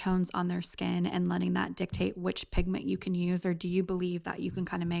undertones on their skin and letting that dictate which pigment you can use? Or do you believe that you can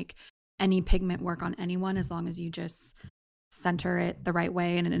kind of make any pigment work on anyone as long as you just center it the right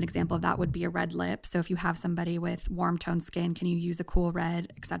way? And an example of that would be a red lip. So if you have somebody with warm tone skin, can you use a cool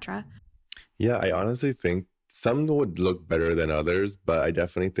red, etc.? Yeah, I honestly think some would look better than others, but I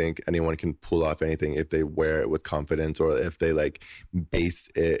definitely think anyone can pull off anything if they wear it with confidence or if they like base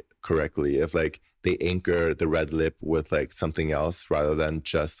it correctly. If like they anchor the red lip with like something else rather than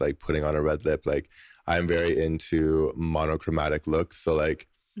just like putting on a red lip. Like I'm very into monochromatic looks. So like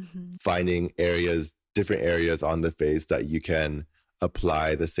finding different areas on the face that you can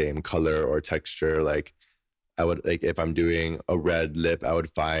apply the same color or texture. Like I would, like if I'm doing a red lip, I would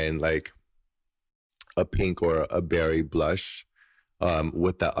find like a pink or a berry blush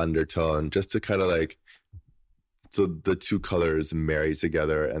with that undertone, just to kind of like, so the two colors marry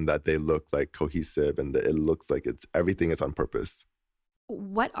together and that they look like cohesive and it looks like everything is on purpose.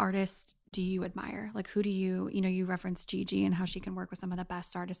 What artist do you admire? Like who do you referenced Gigi and how she can work with some of the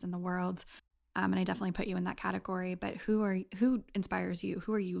best artists in the world. And I definitely put you in that category, but who inspires you?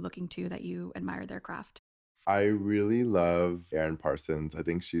 Who are you looking to that you admire their craft? I really love Erin Parsons. I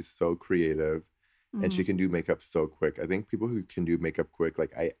think she's so creative. And she can do makeup so quick. I think people who can do makeup quick,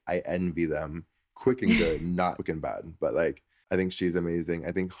 like I envy them. Quick and good, not quick and bad. But like I think she's amazing.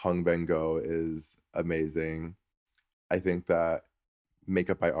 I think Hung Bengo is amazing. I think that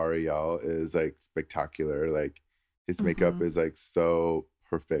makeup by Ariel is like spectacular. Like his makeup is like so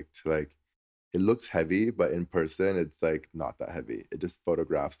perfect. Like it looks heavy, but in person it's like not that heavy. It just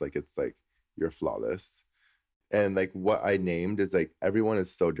photographs like it's like you're flawless. And like what I named is like everyone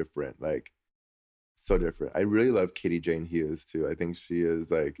is so different. Like so different. I really love Katie Jane Hughes too. I think she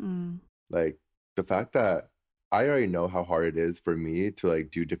is like the fact that I already know how hard it is for me to like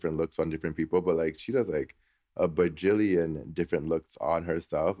do different looks on different people, but like she does like a bajillion different looks on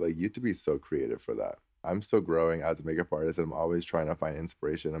herself. Like you have to be so creative for that. I'm still growing as a makeup artist and I'm always trying to find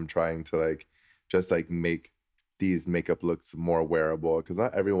inspiration. I'm trying to like just like make these makeup looks more wearable because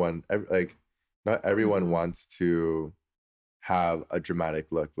not everyone wants to have a dramatic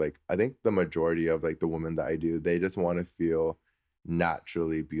look. Like I think the majority of like the women that I do, they just want to feel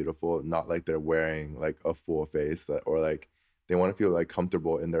naturally beautiful, not like they're wearing like a full face, or like they want to feel like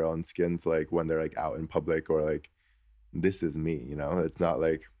comfortable in their own skin. So like when they're like out in public or like this is me, it's not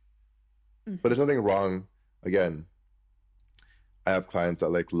like but there's nothing wrong. Again, I have clients that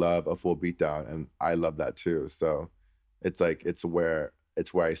like love a full beatdown and I love that too. So it's like it's where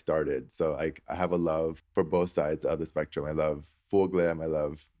I started. So like I have a love for both sides of the spectrum. I love full glam. I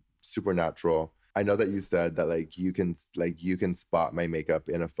love supernatural. I know that you said that like you can spot my makeup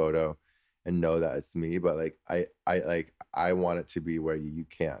in a photo and know that it's me, but like I want it to be where you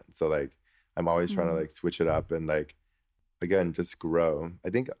can't. So like I'm always trying to like switch it up and like again just grow. I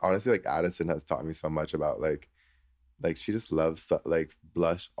think honestly like Addison has taught me so much about like she just loves like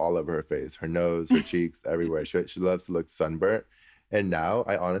blush all over her face, her nose, her cheeks, everywhere. She loves to look sunburnt. And now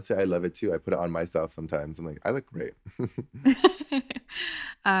I love it too. I put it on myself sometimes. I'm like, I look great.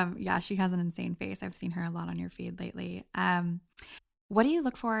 Yeah, she has an insane face. I've seen her a lot on your feed lately. What do you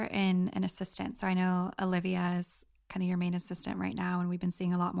look for in an assistant? So I know Olivia is kind of your main assistant right now, and we've been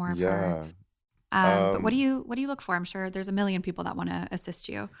seeing a lot more of her. But what do you look for? I'm sure there's a million people that want to assist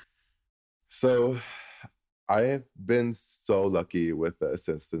you. So I have been so lucky with the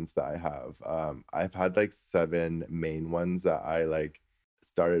assistants that I have. I've had like 7 main ones that I like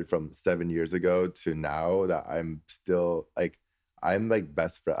started from 7 years ago to now that I'm still like, I'm like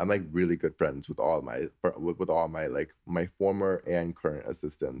best friend. I'm like really good friends with with all my like my former and current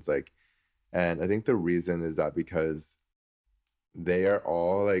assistants. Like, and I think the reason is that because they are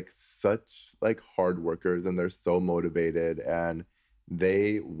all like such like hard workers and they're so motivated and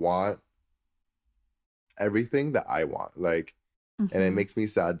they want everything that I want. Like, and it Mm-hmm. makes me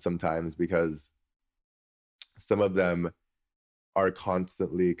sad sometimes because some of them are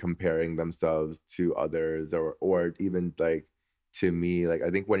constantly comparing themselves to others or even like to me. Like, I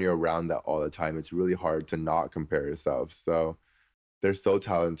think when you're around that all the time, it's really hard to not compare yourself. So they're so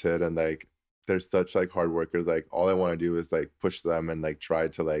talented and like they're such like hard workers. Like all I want to do is like push them and like try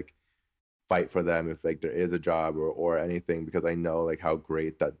to like fight for them if like there is a job or anything, because I know like how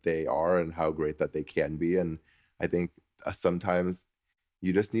great that they are and how great that they can be. And I think sometimes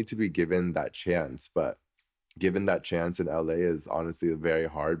you just need to be given that chance. But given that chance in LA is honestly very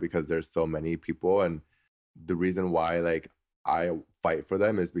hard because there's so many people. And the reason why like I fight for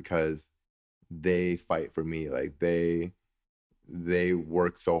them is because they fight for me. Like they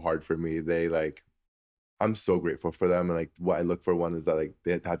work so hard for me. They like I'm so grateful for them. And like what I look for one is that like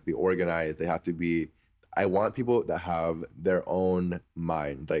they have to be organized. They have to be I want people that have their own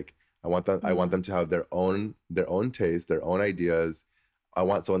mind. Like I want Mm. them to have their own taste, their own ideas. I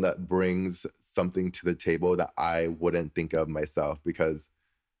want someone that brings something to the table that I wouldn't think of myself, because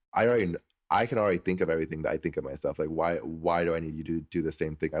I already I can already think of everything that I think of myself. Like why do I need you to do the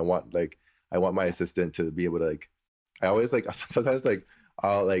same thing? I want my Yes. assistant to be able to like I always like sometimes like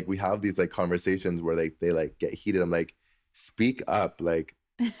I'll like we have these like conversations where like they like get heated. I'm like, speak up. Like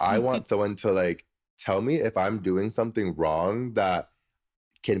I want someone to like tell me if I'm doing something wrong that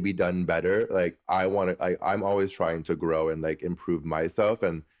can be done better. Like I'm always trying to grow and like improve myself.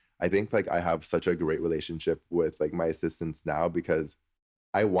 And I think like I have such a great relationship with like my assistants now because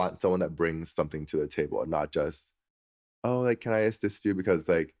I want someone that brings something to the table, not just, oh, like, can I assist you? Because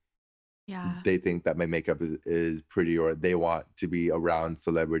like Yeah. they think that my makeup is pretty, or they want to be around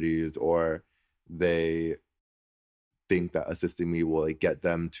celebrities, or they think that assisting me will like get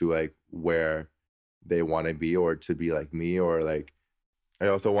them to like where they want to be or to be like me. Or like I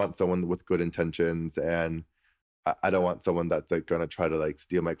also want someone with good intentions, and I don't want someone that's like gonna try to like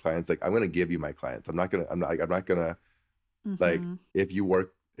steal my clients. Like I'm gonna give you my clients. I'm not gonna like Mm-hmm. if you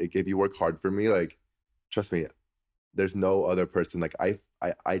work hard for me, like trust me, there's no other person. Like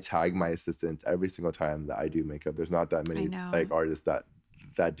I tag my assistants every single time that I do makeup. There's not that I many know. like artists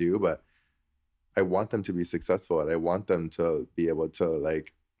that do, but I want them to be successful and I want them to be able to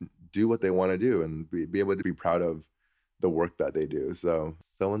like do what they want to do and be able to be proud of the work that they do. So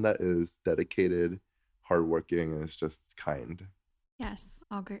someone that is dedicated, hardworking, and is just kind. Yes,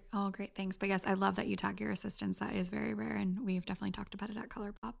 all great things. But yes, I love that you tag your assistants. That is very rare, and we've definitely talked about it at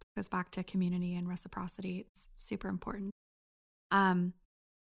ColourPop. It goes back to community and reciprocity. It's super important. Um,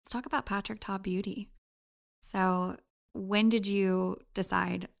 let's talk about Patrick Ta Beauty. So, when did you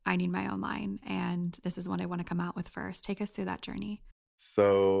decide I need my own line, and this is what I want to come out with first? Take us through that journey.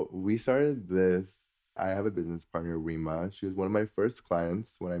 So we started this. I have a business partner, Rima. She was one of my first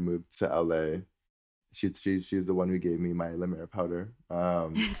clients when I moved to LA. She's the one who gave me my La Mer powder.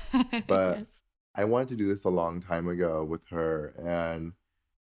 But Yes. I wanted to do this a long time ago with her, and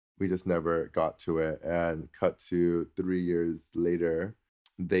we just never got to it. And cut to 3 years later,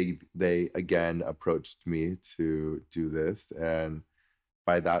 they again approached me to do this, and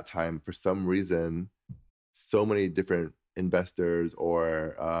by that time, for some reason, so many different investors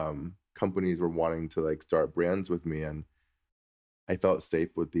or companies were wanting to like start brands with me, and I felt safe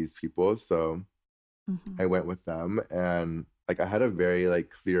with these people, so Hmm. I went with them. And like I had a very like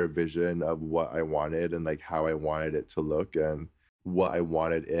clear vision of what I wanted and like how I wanted it to look and what I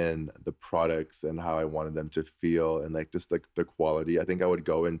wanted in the products and how I wanted them to feel and like just like the quality. I think I would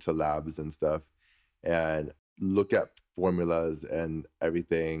go into labs and stuff and look at formulas and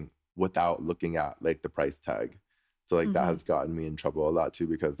everything without looking at like the price tag. So like that Hmm. has gotten me in trouble a lot too,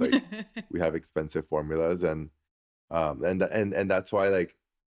 because like we have expensive formulas. And that's why like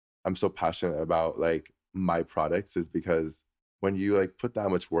I'm so passionate about like my products, is because when you like put that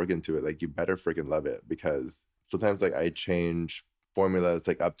much work into it, like you better freaking love it. Because sometimes like I change formulas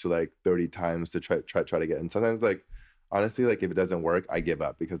like up to like 30 times to try to get. And sometimes like honestly, like if it doesn't work, I give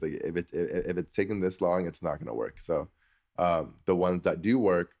up, because like if it's taken this long, it's not gonna work. So the ones that do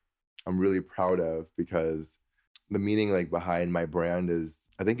work, I'm really proud of, because the meaning like behind my brand is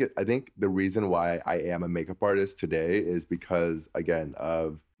I think the reason why I am a makeup artist today is because again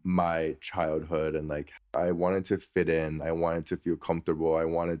of my childhood. And like I wanted to fit in, I wanted to feel comfortable, I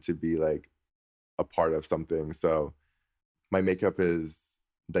wanted to be like a part of something. So my makeup is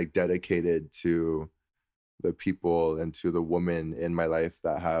like dedicated to the people and to the women in my life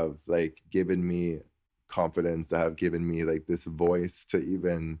that have like given me confidence, that have given me like this voice to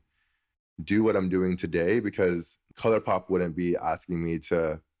even do what I'm doing today, because ColourPop wouldn't be asking me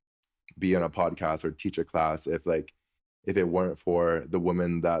to be on a podcast or teach a class if it weren't for the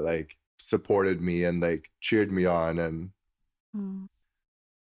women that like supported me and like cheered me on, and Mm.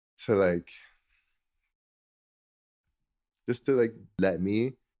 to like just to like let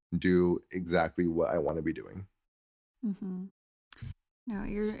me do exactly what I want to be doing. Mm-hmm. No,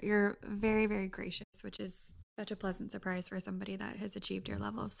 you're very, very gracious, which is such a pleasant surprise for somebody that has achieved your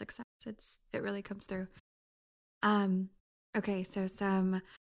level of success. It really comes through. Okay, so some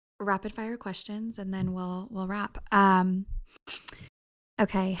rapid fire questions, and then we'll wrap.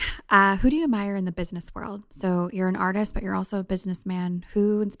 Okay, who do you admire in the business world? So you're an artist, but you're also a businessman.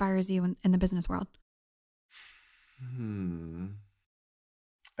 Who inspires you in the business world?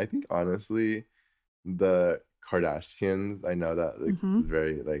 I think honestly, the Kardashians. I know that like this Mm-hmm. is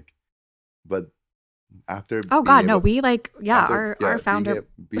very like, but after Oh being God, no, able we like, yeah, after our yeah founder.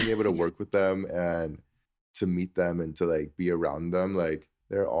 being able to work with them and to meet them and to like be around them, like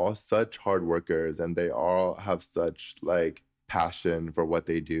they're all such hard workers and they all have such like passion for what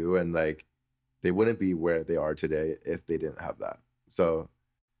they do, and like they wouldn't be where they are today if they didn't have that. So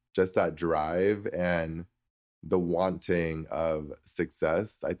just that drive and the wanting of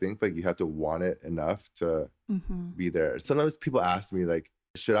success, I think like you have to want it enough to Mm-hmm. be there. Sometimes people ask me like,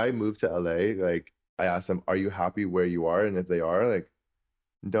 should I move to LA? Like I ask them, are you happy where you are? And if they are, like,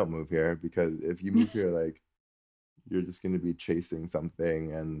 don't move here, because if you move here, like you're just going to be chasing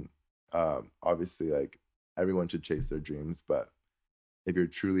something. And obviously like everyone should chase their dreams, but if you're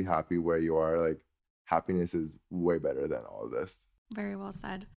truly happy where you are, like happiness is way better than all of this. Very well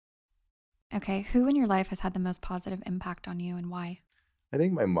said. Okay, who in your life has had the most positive impact on you and why? I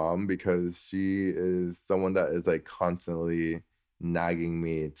think my mom, because she is someone that is like constantly nagging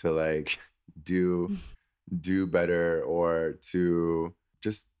me to like do do better, or to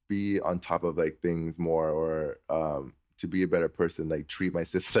just be on top of like things more, or to be a better person, like treat my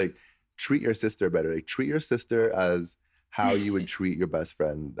sister like treat your sister better, like treat your sister as how you would treat your best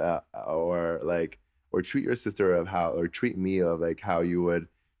friend, or treat your sister of how, or treat me of like how you would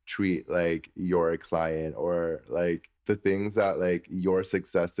treat like your client, or like the things that like your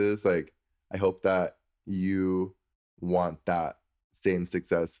successes, like I hope that you want that same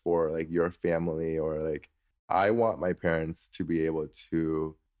success for like your family, or like I want my parents to be able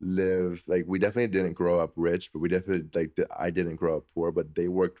to live like, we definitely didn't grow up rich, but we definitely like I didn't grow up poor, but they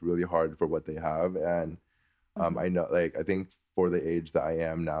worked really hard for what they have. And Mhm. I know, like I think for the age that I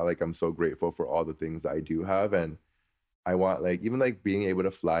am now, like I'm so grateful for all the things that I do have. And I want like even like being able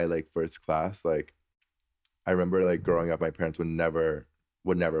to fly like first class. Like I remember like growing up, my parents would never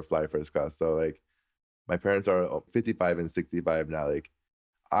fly first class. So like my parents are 55 and 65 now. Like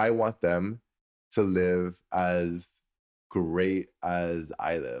I want them to live as great as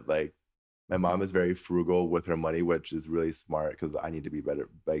I live. Like my mom Mhm. is very frugal with her money, which is really smart because I need to be better,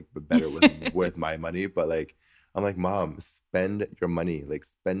 like better with my money. But like I'm like, mom, spend your money, like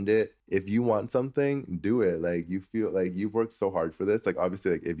spend it. If you want something, do it. Like you feel like you've worked so hard for this. Like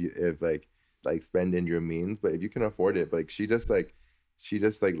obviously, like if like spend in your means, but if you can afford it, but like she just like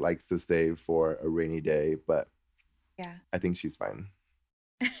likes to save for a rainy day. But Yeah. I think she's fine.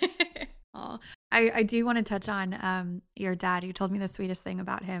 Oh, I do want to touch on your dad. You told me the sweetest thing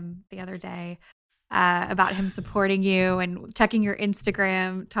about him the other day, about him supporting you and checking your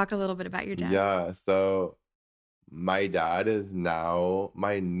Instagram. Talk a little bit about your dad. Yeah, so my dad is now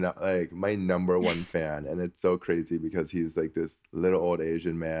like my number one fan, and it's so crazy because he's like this little old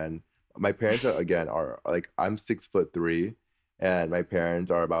Asian man. My parents are again are like, I'm 6'3", and my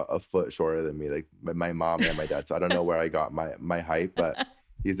parents are about a foot shorter than me, like my mom and my dad. So I don't know where I got my height, but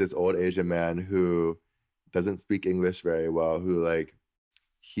he's this old Asian man who doesn't speak English very well. Who like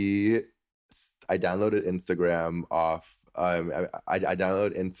he I downloaded Instagram off. I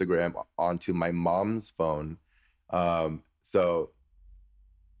downloaded Instagram onto my mom's phone. So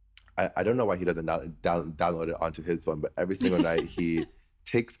I don't know why he doesn't download it onto his phone, but every single night he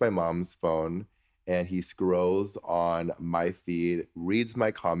takes my mom's phone and he scrolls on my feed, reads my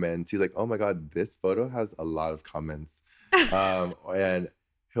comments. He's like, "Oh my God, this photo has a lot of comments," and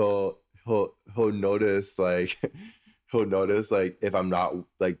he'll notice like he'll notice like if I'm not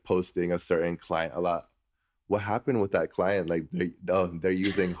like posting a certain client a lot. What happened with that client? Like they're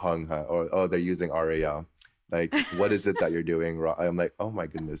using Hung, huh? Or oh, they're using RAL. Like, what is it that you're doing wrong? I'm like, oh my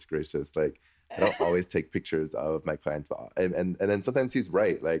goodness gracious. Like, I don't always take pictures of my clients, and then sometimes he's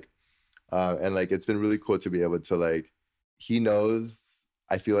right. Like, and like it's been really cool to be able to like, he knows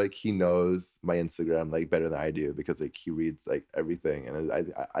I feel like he knows my Instagram like better than I do because like he reads like everything, and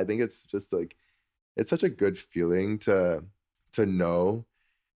I think it's just like it's such a good feeling to know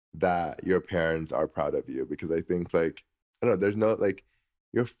that your parents are proud of you, because I think like I don't know, there's no like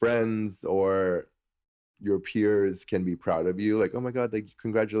your friends or your peers can be proud of you, like, oh my God, like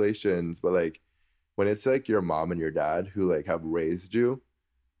congratulations, but like when it's like your mom and your dad who like have raised you,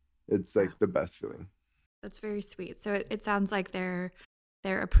 it's Yeah, like the best feeling. that's very sweet. So it sounds like their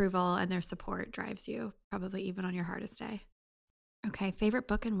approval and their support drives you, probably even on your hardest day. Okay, favorite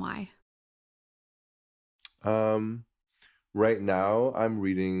book and why? Um, right now I'm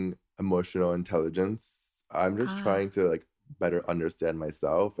reading Emotional Intelligence. I'm just Ah, trying to like better understand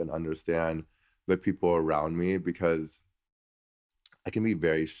myself and understand the people around me, because I can be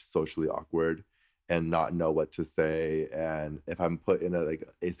very socially awkward and not know what to say. And if I'm put in a like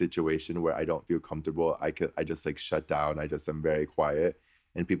a situation where I don't feel comfortable, I just like shut down. I just am very quiet.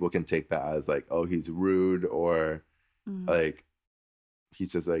 And people can take that as like, oh, he's rude, or mm, like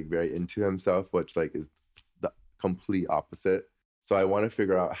he's just like very into himself, which like is the complete opposite. So I want to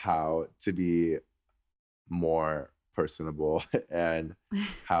figure out how to be more personable and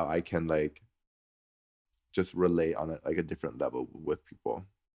how I can like just relate on like a different level with people.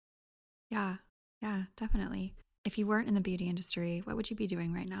 yeah, yeah, definitely. If you weren't in the beauty industry, what would you be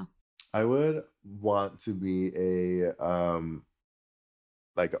doing right now? I would want to be a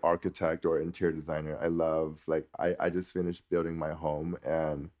like an architect or interior designer. I love like I just finished building my home,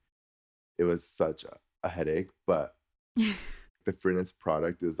 and it was such a headache, but the finished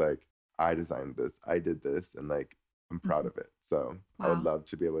product is like I designed this, I did this, and like I'm proud Mhm. of it. So I would Wow. love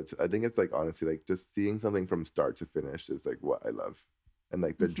to be able to. I think it's like honestly like just seeing something from start to finish is like what I love, and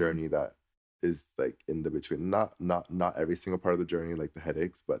like the Hmm. journey that is like in the between. Not every single part of the journey, like the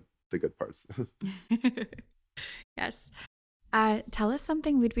headaches, but the good parts. Yes. Tell us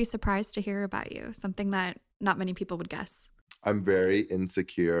something we'd be surprised to hear about you, something that not many people would guess. I'm very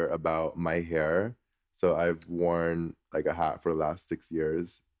insecure about my hair. So I've worn like a hat for the last 6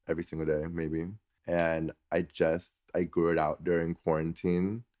 years, every single day, maybe. And I grew it out during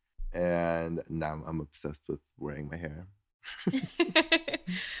quarantine. And now I'm obsessed with wearing my hair.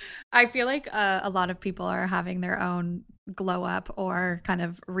 I feel like a lot of people are having their own glow up or kind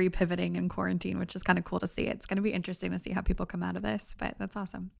of repivoting in quarantine, which is kind of cool to see. It's going to be interesting to see how people come out of this, but that's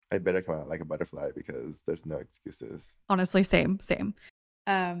awesome. I better come out like a butterfly because there's no excuses. Honestly, same, same.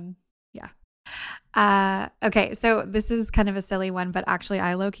 Yeah. Okay, so this is kind of a silly one, but actually,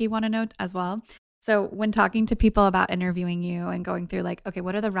 I low key want to know as well. So, when talking to people about interviewing you and going through, like, okay,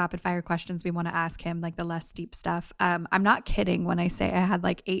 what are the rapid fire questions we want to ask him, like the less deep stuff? I'm not kidding when I say I had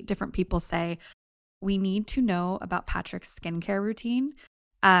like 8 different people say, we need to know about Patrick's skincare routine.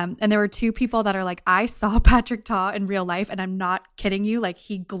 And there were 2 people that are like, I saw Patrick Ta in real life, and I'm not kidding you. Like,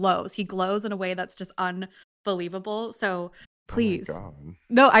 he glows. He glows in a way that's just unbelievable. So, Oh my please. God.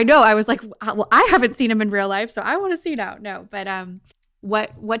 No, I know. I was like, well, I haven't seen him in real life, so I want to see now. No, but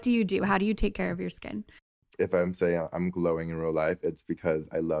what do you do? How do you take care of your skin? If I'm saying I'm glowing in real life, it's because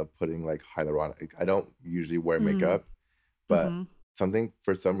I love putting like hyaluronic. I don't usually wear Mm, makeup, but mm-hmm. something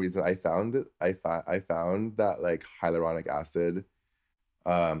for some reason I found that like hyaluronic acid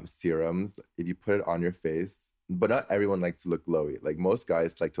serums, if you put it on your face, but not everyone likes to look glowy. Like most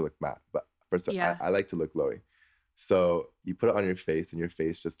guys like to look matte, but Yeah. I like to look glowy. So you put it on your face, and your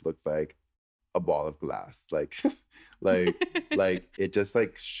face just looks like a ball of glass. Like like it just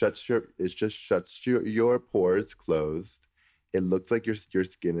like shuts your pores closed. It looks like your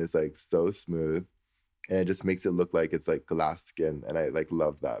skin is like so smooth, and it just makes it look like it's like glass skin, and I like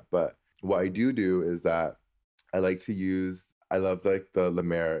love that. But what I do is that I love like the La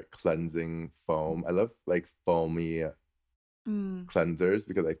Mer cleansing foam. I love like foamy Mm, cleansers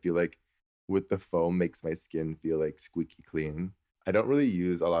because I feel like with the foam makes my skin feel like squeaky clean. I don't really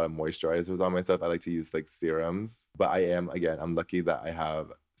use a lot of moisturizers on myself. I like to use like serums, but I'm lucky that I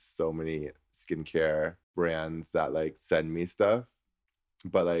have so many skincare brands that like send me stuff.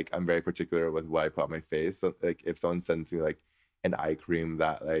 But like I'm very particular with what I put on my face. So like if someone sends me like an eye cream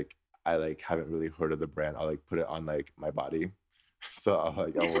that like I like haven't really heard of the brand, I'll like put it on like my body. So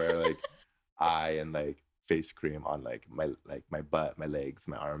I'll wear like eye and like face cream on like my butt, my legs,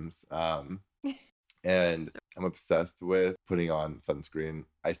 my arms. And I'm obsessed with putting on sunscreen.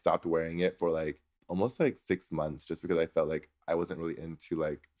 I stopped wearing it for like almost like 6 months just because I felt like I wasn't really into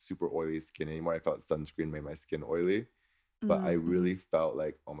like super oily skin anymore. I felt sunscreen made my skin oily, but I mm-hmm. really felt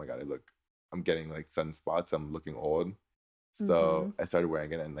like, oh my God, I'm getting like sunspots. I'm looking old. Mm-hmm. So I started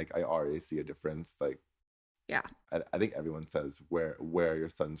wearing it, and like I already see a difference. Like Yeah. I think everyone says wear your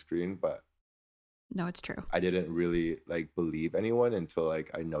sunscreen, but No, it's true. I didn't really like believe anyone until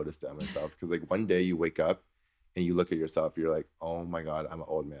like I noticed it on myself. Because like one day you wake up and you look at yourself, you're like, oh my God, I'm an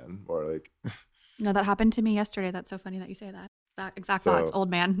old man. Or like, No, that happened to me yesterday. That's so funny that you say that. That exact thoughts, so, old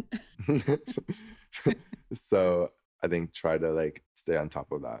man. so I think try to like stay on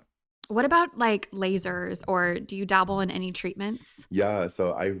top of that. What about like lasers, or do you dabble in any treatments? Yeah,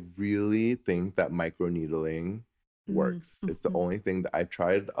 so I really think that microneedling works. It's the Mm-hmm, only thing that I've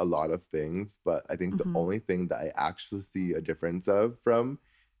tried a lot of things, but I think the mm-hmm. only thing that I actually see a difference of from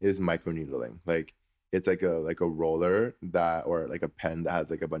is microneedling. Like it's like a roller that or like a pen that has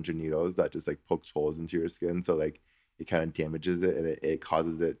like a bunch of needles that just like pokes holes into your skin. So like it kind of damages it and it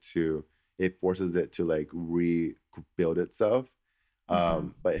causes it forces it to like rebuild itself. Mm-hmm.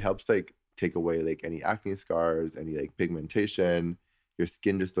 But it helps like take away like any acne scars, any like pigmentation. Your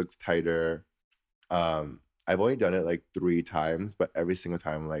skin just looks tighter. I've only done it like 3 times, but every single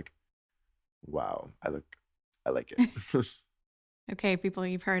time I'm like, wow, I like it. Okay, people,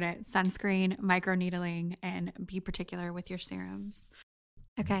 you've heard it. Sunscreen, microneedling, and be particular with your serums.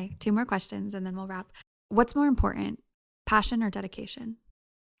 Okay, 2 more questions and then we'll wrap. What's more important, passion or dedication?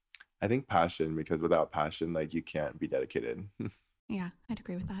 I think passion, because without passion, like you can't be dedicated. Yeah, I'd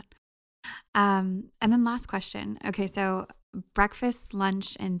agree with that. And then last question. Okay, so breakfast,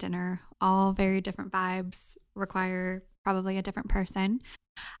 lunch, and dinner, all very different vibes, require probably a different person.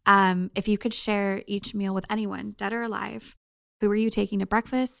 If you could share each meal with anyone, dead or alive, who are you taking to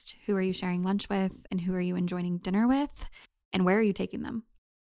breakfast? Who are you sharing lunch with? And who are you enjoying dinner with? And where are you taking them?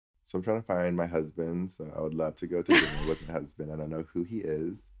 So I'm trying to find my husband. So I would love to go to dinner with my husband. I don't know who he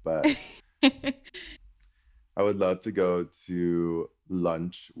is, but I would love to go to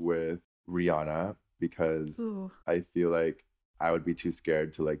lunch with Rihanna because Ooh. I feel like I would be too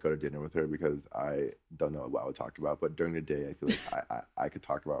scared to like go to dinner with her because I don't know what I would talk about. But during the day, I feel like I could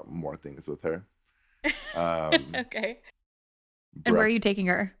talk about more things with her. Um, Okay. And where are you breakfast. taking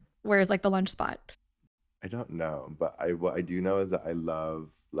her? Where is like the lunch spot? I don't know, but I what I do know is that I love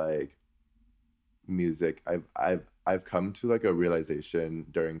like music. I've come to like a realization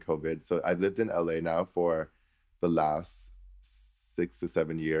during COVID. So I've lived in LA now for the last 6 to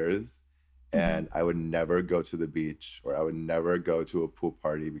 7 years, Hmm. and I would never go to the beach or I would never go to a pool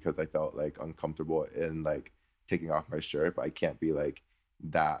party because I felt like uncomfortable in like taking off my shirt. But I can't be like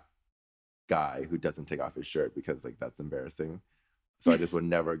that guy who doesn't take off his shirt because like that's embarrassing. So I just would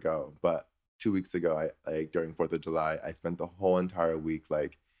never go. But 2 weeks ago, I like during 4th of July, I spent the whole entire week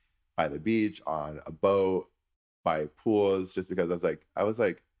like by the beach on a boat by pools just because I was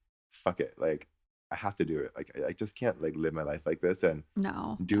like fuck it, like I have to do it, like I just can't like live my life like this. And No,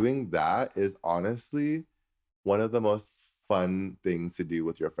 no. doing that is honestly one of the most fun things to do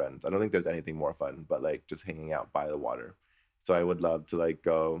with your friends. I don't think there's anything more fun but like just hanging out by the water. So I would love to like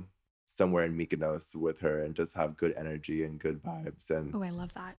go somewhere in Mykonos with her and just have good energy and good vibes and Oh, I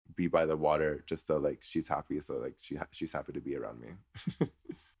love that. be by the water just so like she's happy, so like she's happy to be around me.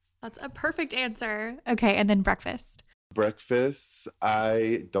 That's a perfect answer. Okay, and then breakfast. Breakfast,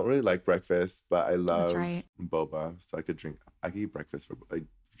 I don't really like breakfast, but I That's love right. boba. So I could eat breakfast for like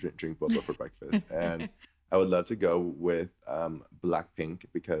drink boba for breakfast. And I would love to go with Blackpink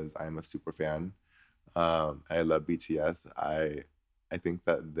because I'm a super fan. I love BTS. I think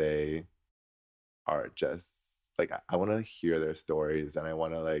that they are just like I want to hear their stories and I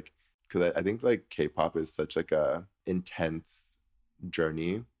want to like because I think like K-pop is such like a intense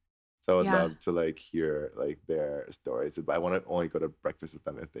journey. So I would Yeah. love to like hear like their stories, but I want to only go to breakfast with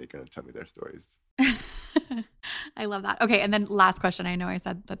them if they're gonna tell me their stories. I love that. Okay, and then last question. I know I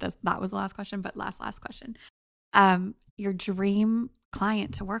said that was the last question, but last question. Your dream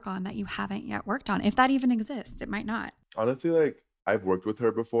client to work on that you haven't yet worked on, if that even exists. It might not. Honestly, like I've worked with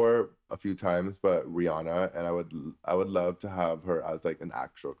her before a few times, but Rihanna, and I would love to have her as like an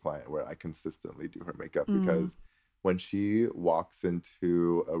actual client where I consistently do her makeup Mm, because when she walks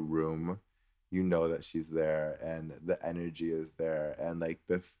into a room, you know that she's there and the energy is there and like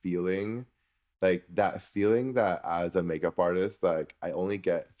that feeling that as a makeup artist, like I only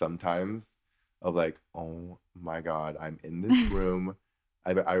get sometimes of like, oh my God, I'm in this room.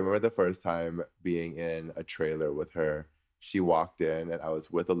 I remember the first time being in a trailer with her. She walked in and I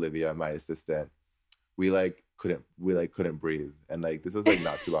was with Olivia, my assistant. We couldn't breathe. And like this was like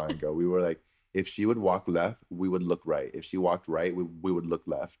not too long ago. We were like, if she would walk left, we would look right. If she walked right, we would look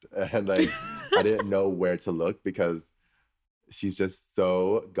left. And like I didn't know where to look because she's just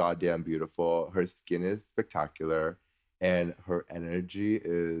so goddamn beautiful. Her skin is spectacular and her energy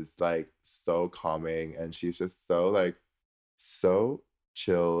is like so calming and she's just so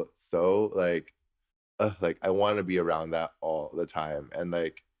chill, so like I want to be around that all the time. And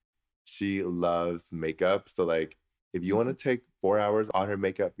like she loves makeup. So like if you want to take 4 hours on her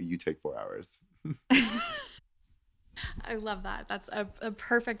makeup, you take 4 hours. I love that. That's a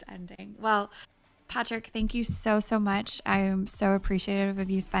perfect ending. Well, Patrick, thank you so, so much. I am so appreciative of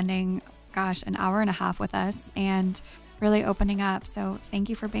you spending, gosh, an hour and a half with us and really opening up. So thank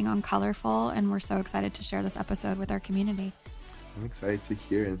you for being on Colorful. And we're so excited to share this episode with our community. I'm excited to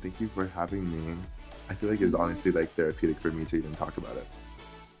hear, and thank you for having me. I feel like it's honestly like therapeutic for me to even talk about it.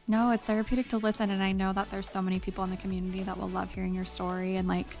 No, it's therapeutic to listen. And I know that there's so many people in the community that will love hearing your story. And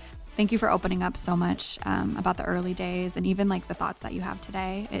like, thank you for opening up so much about the early days and even like the thoughts that you have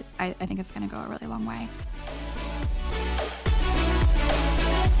today. I think it's going to go a really long way.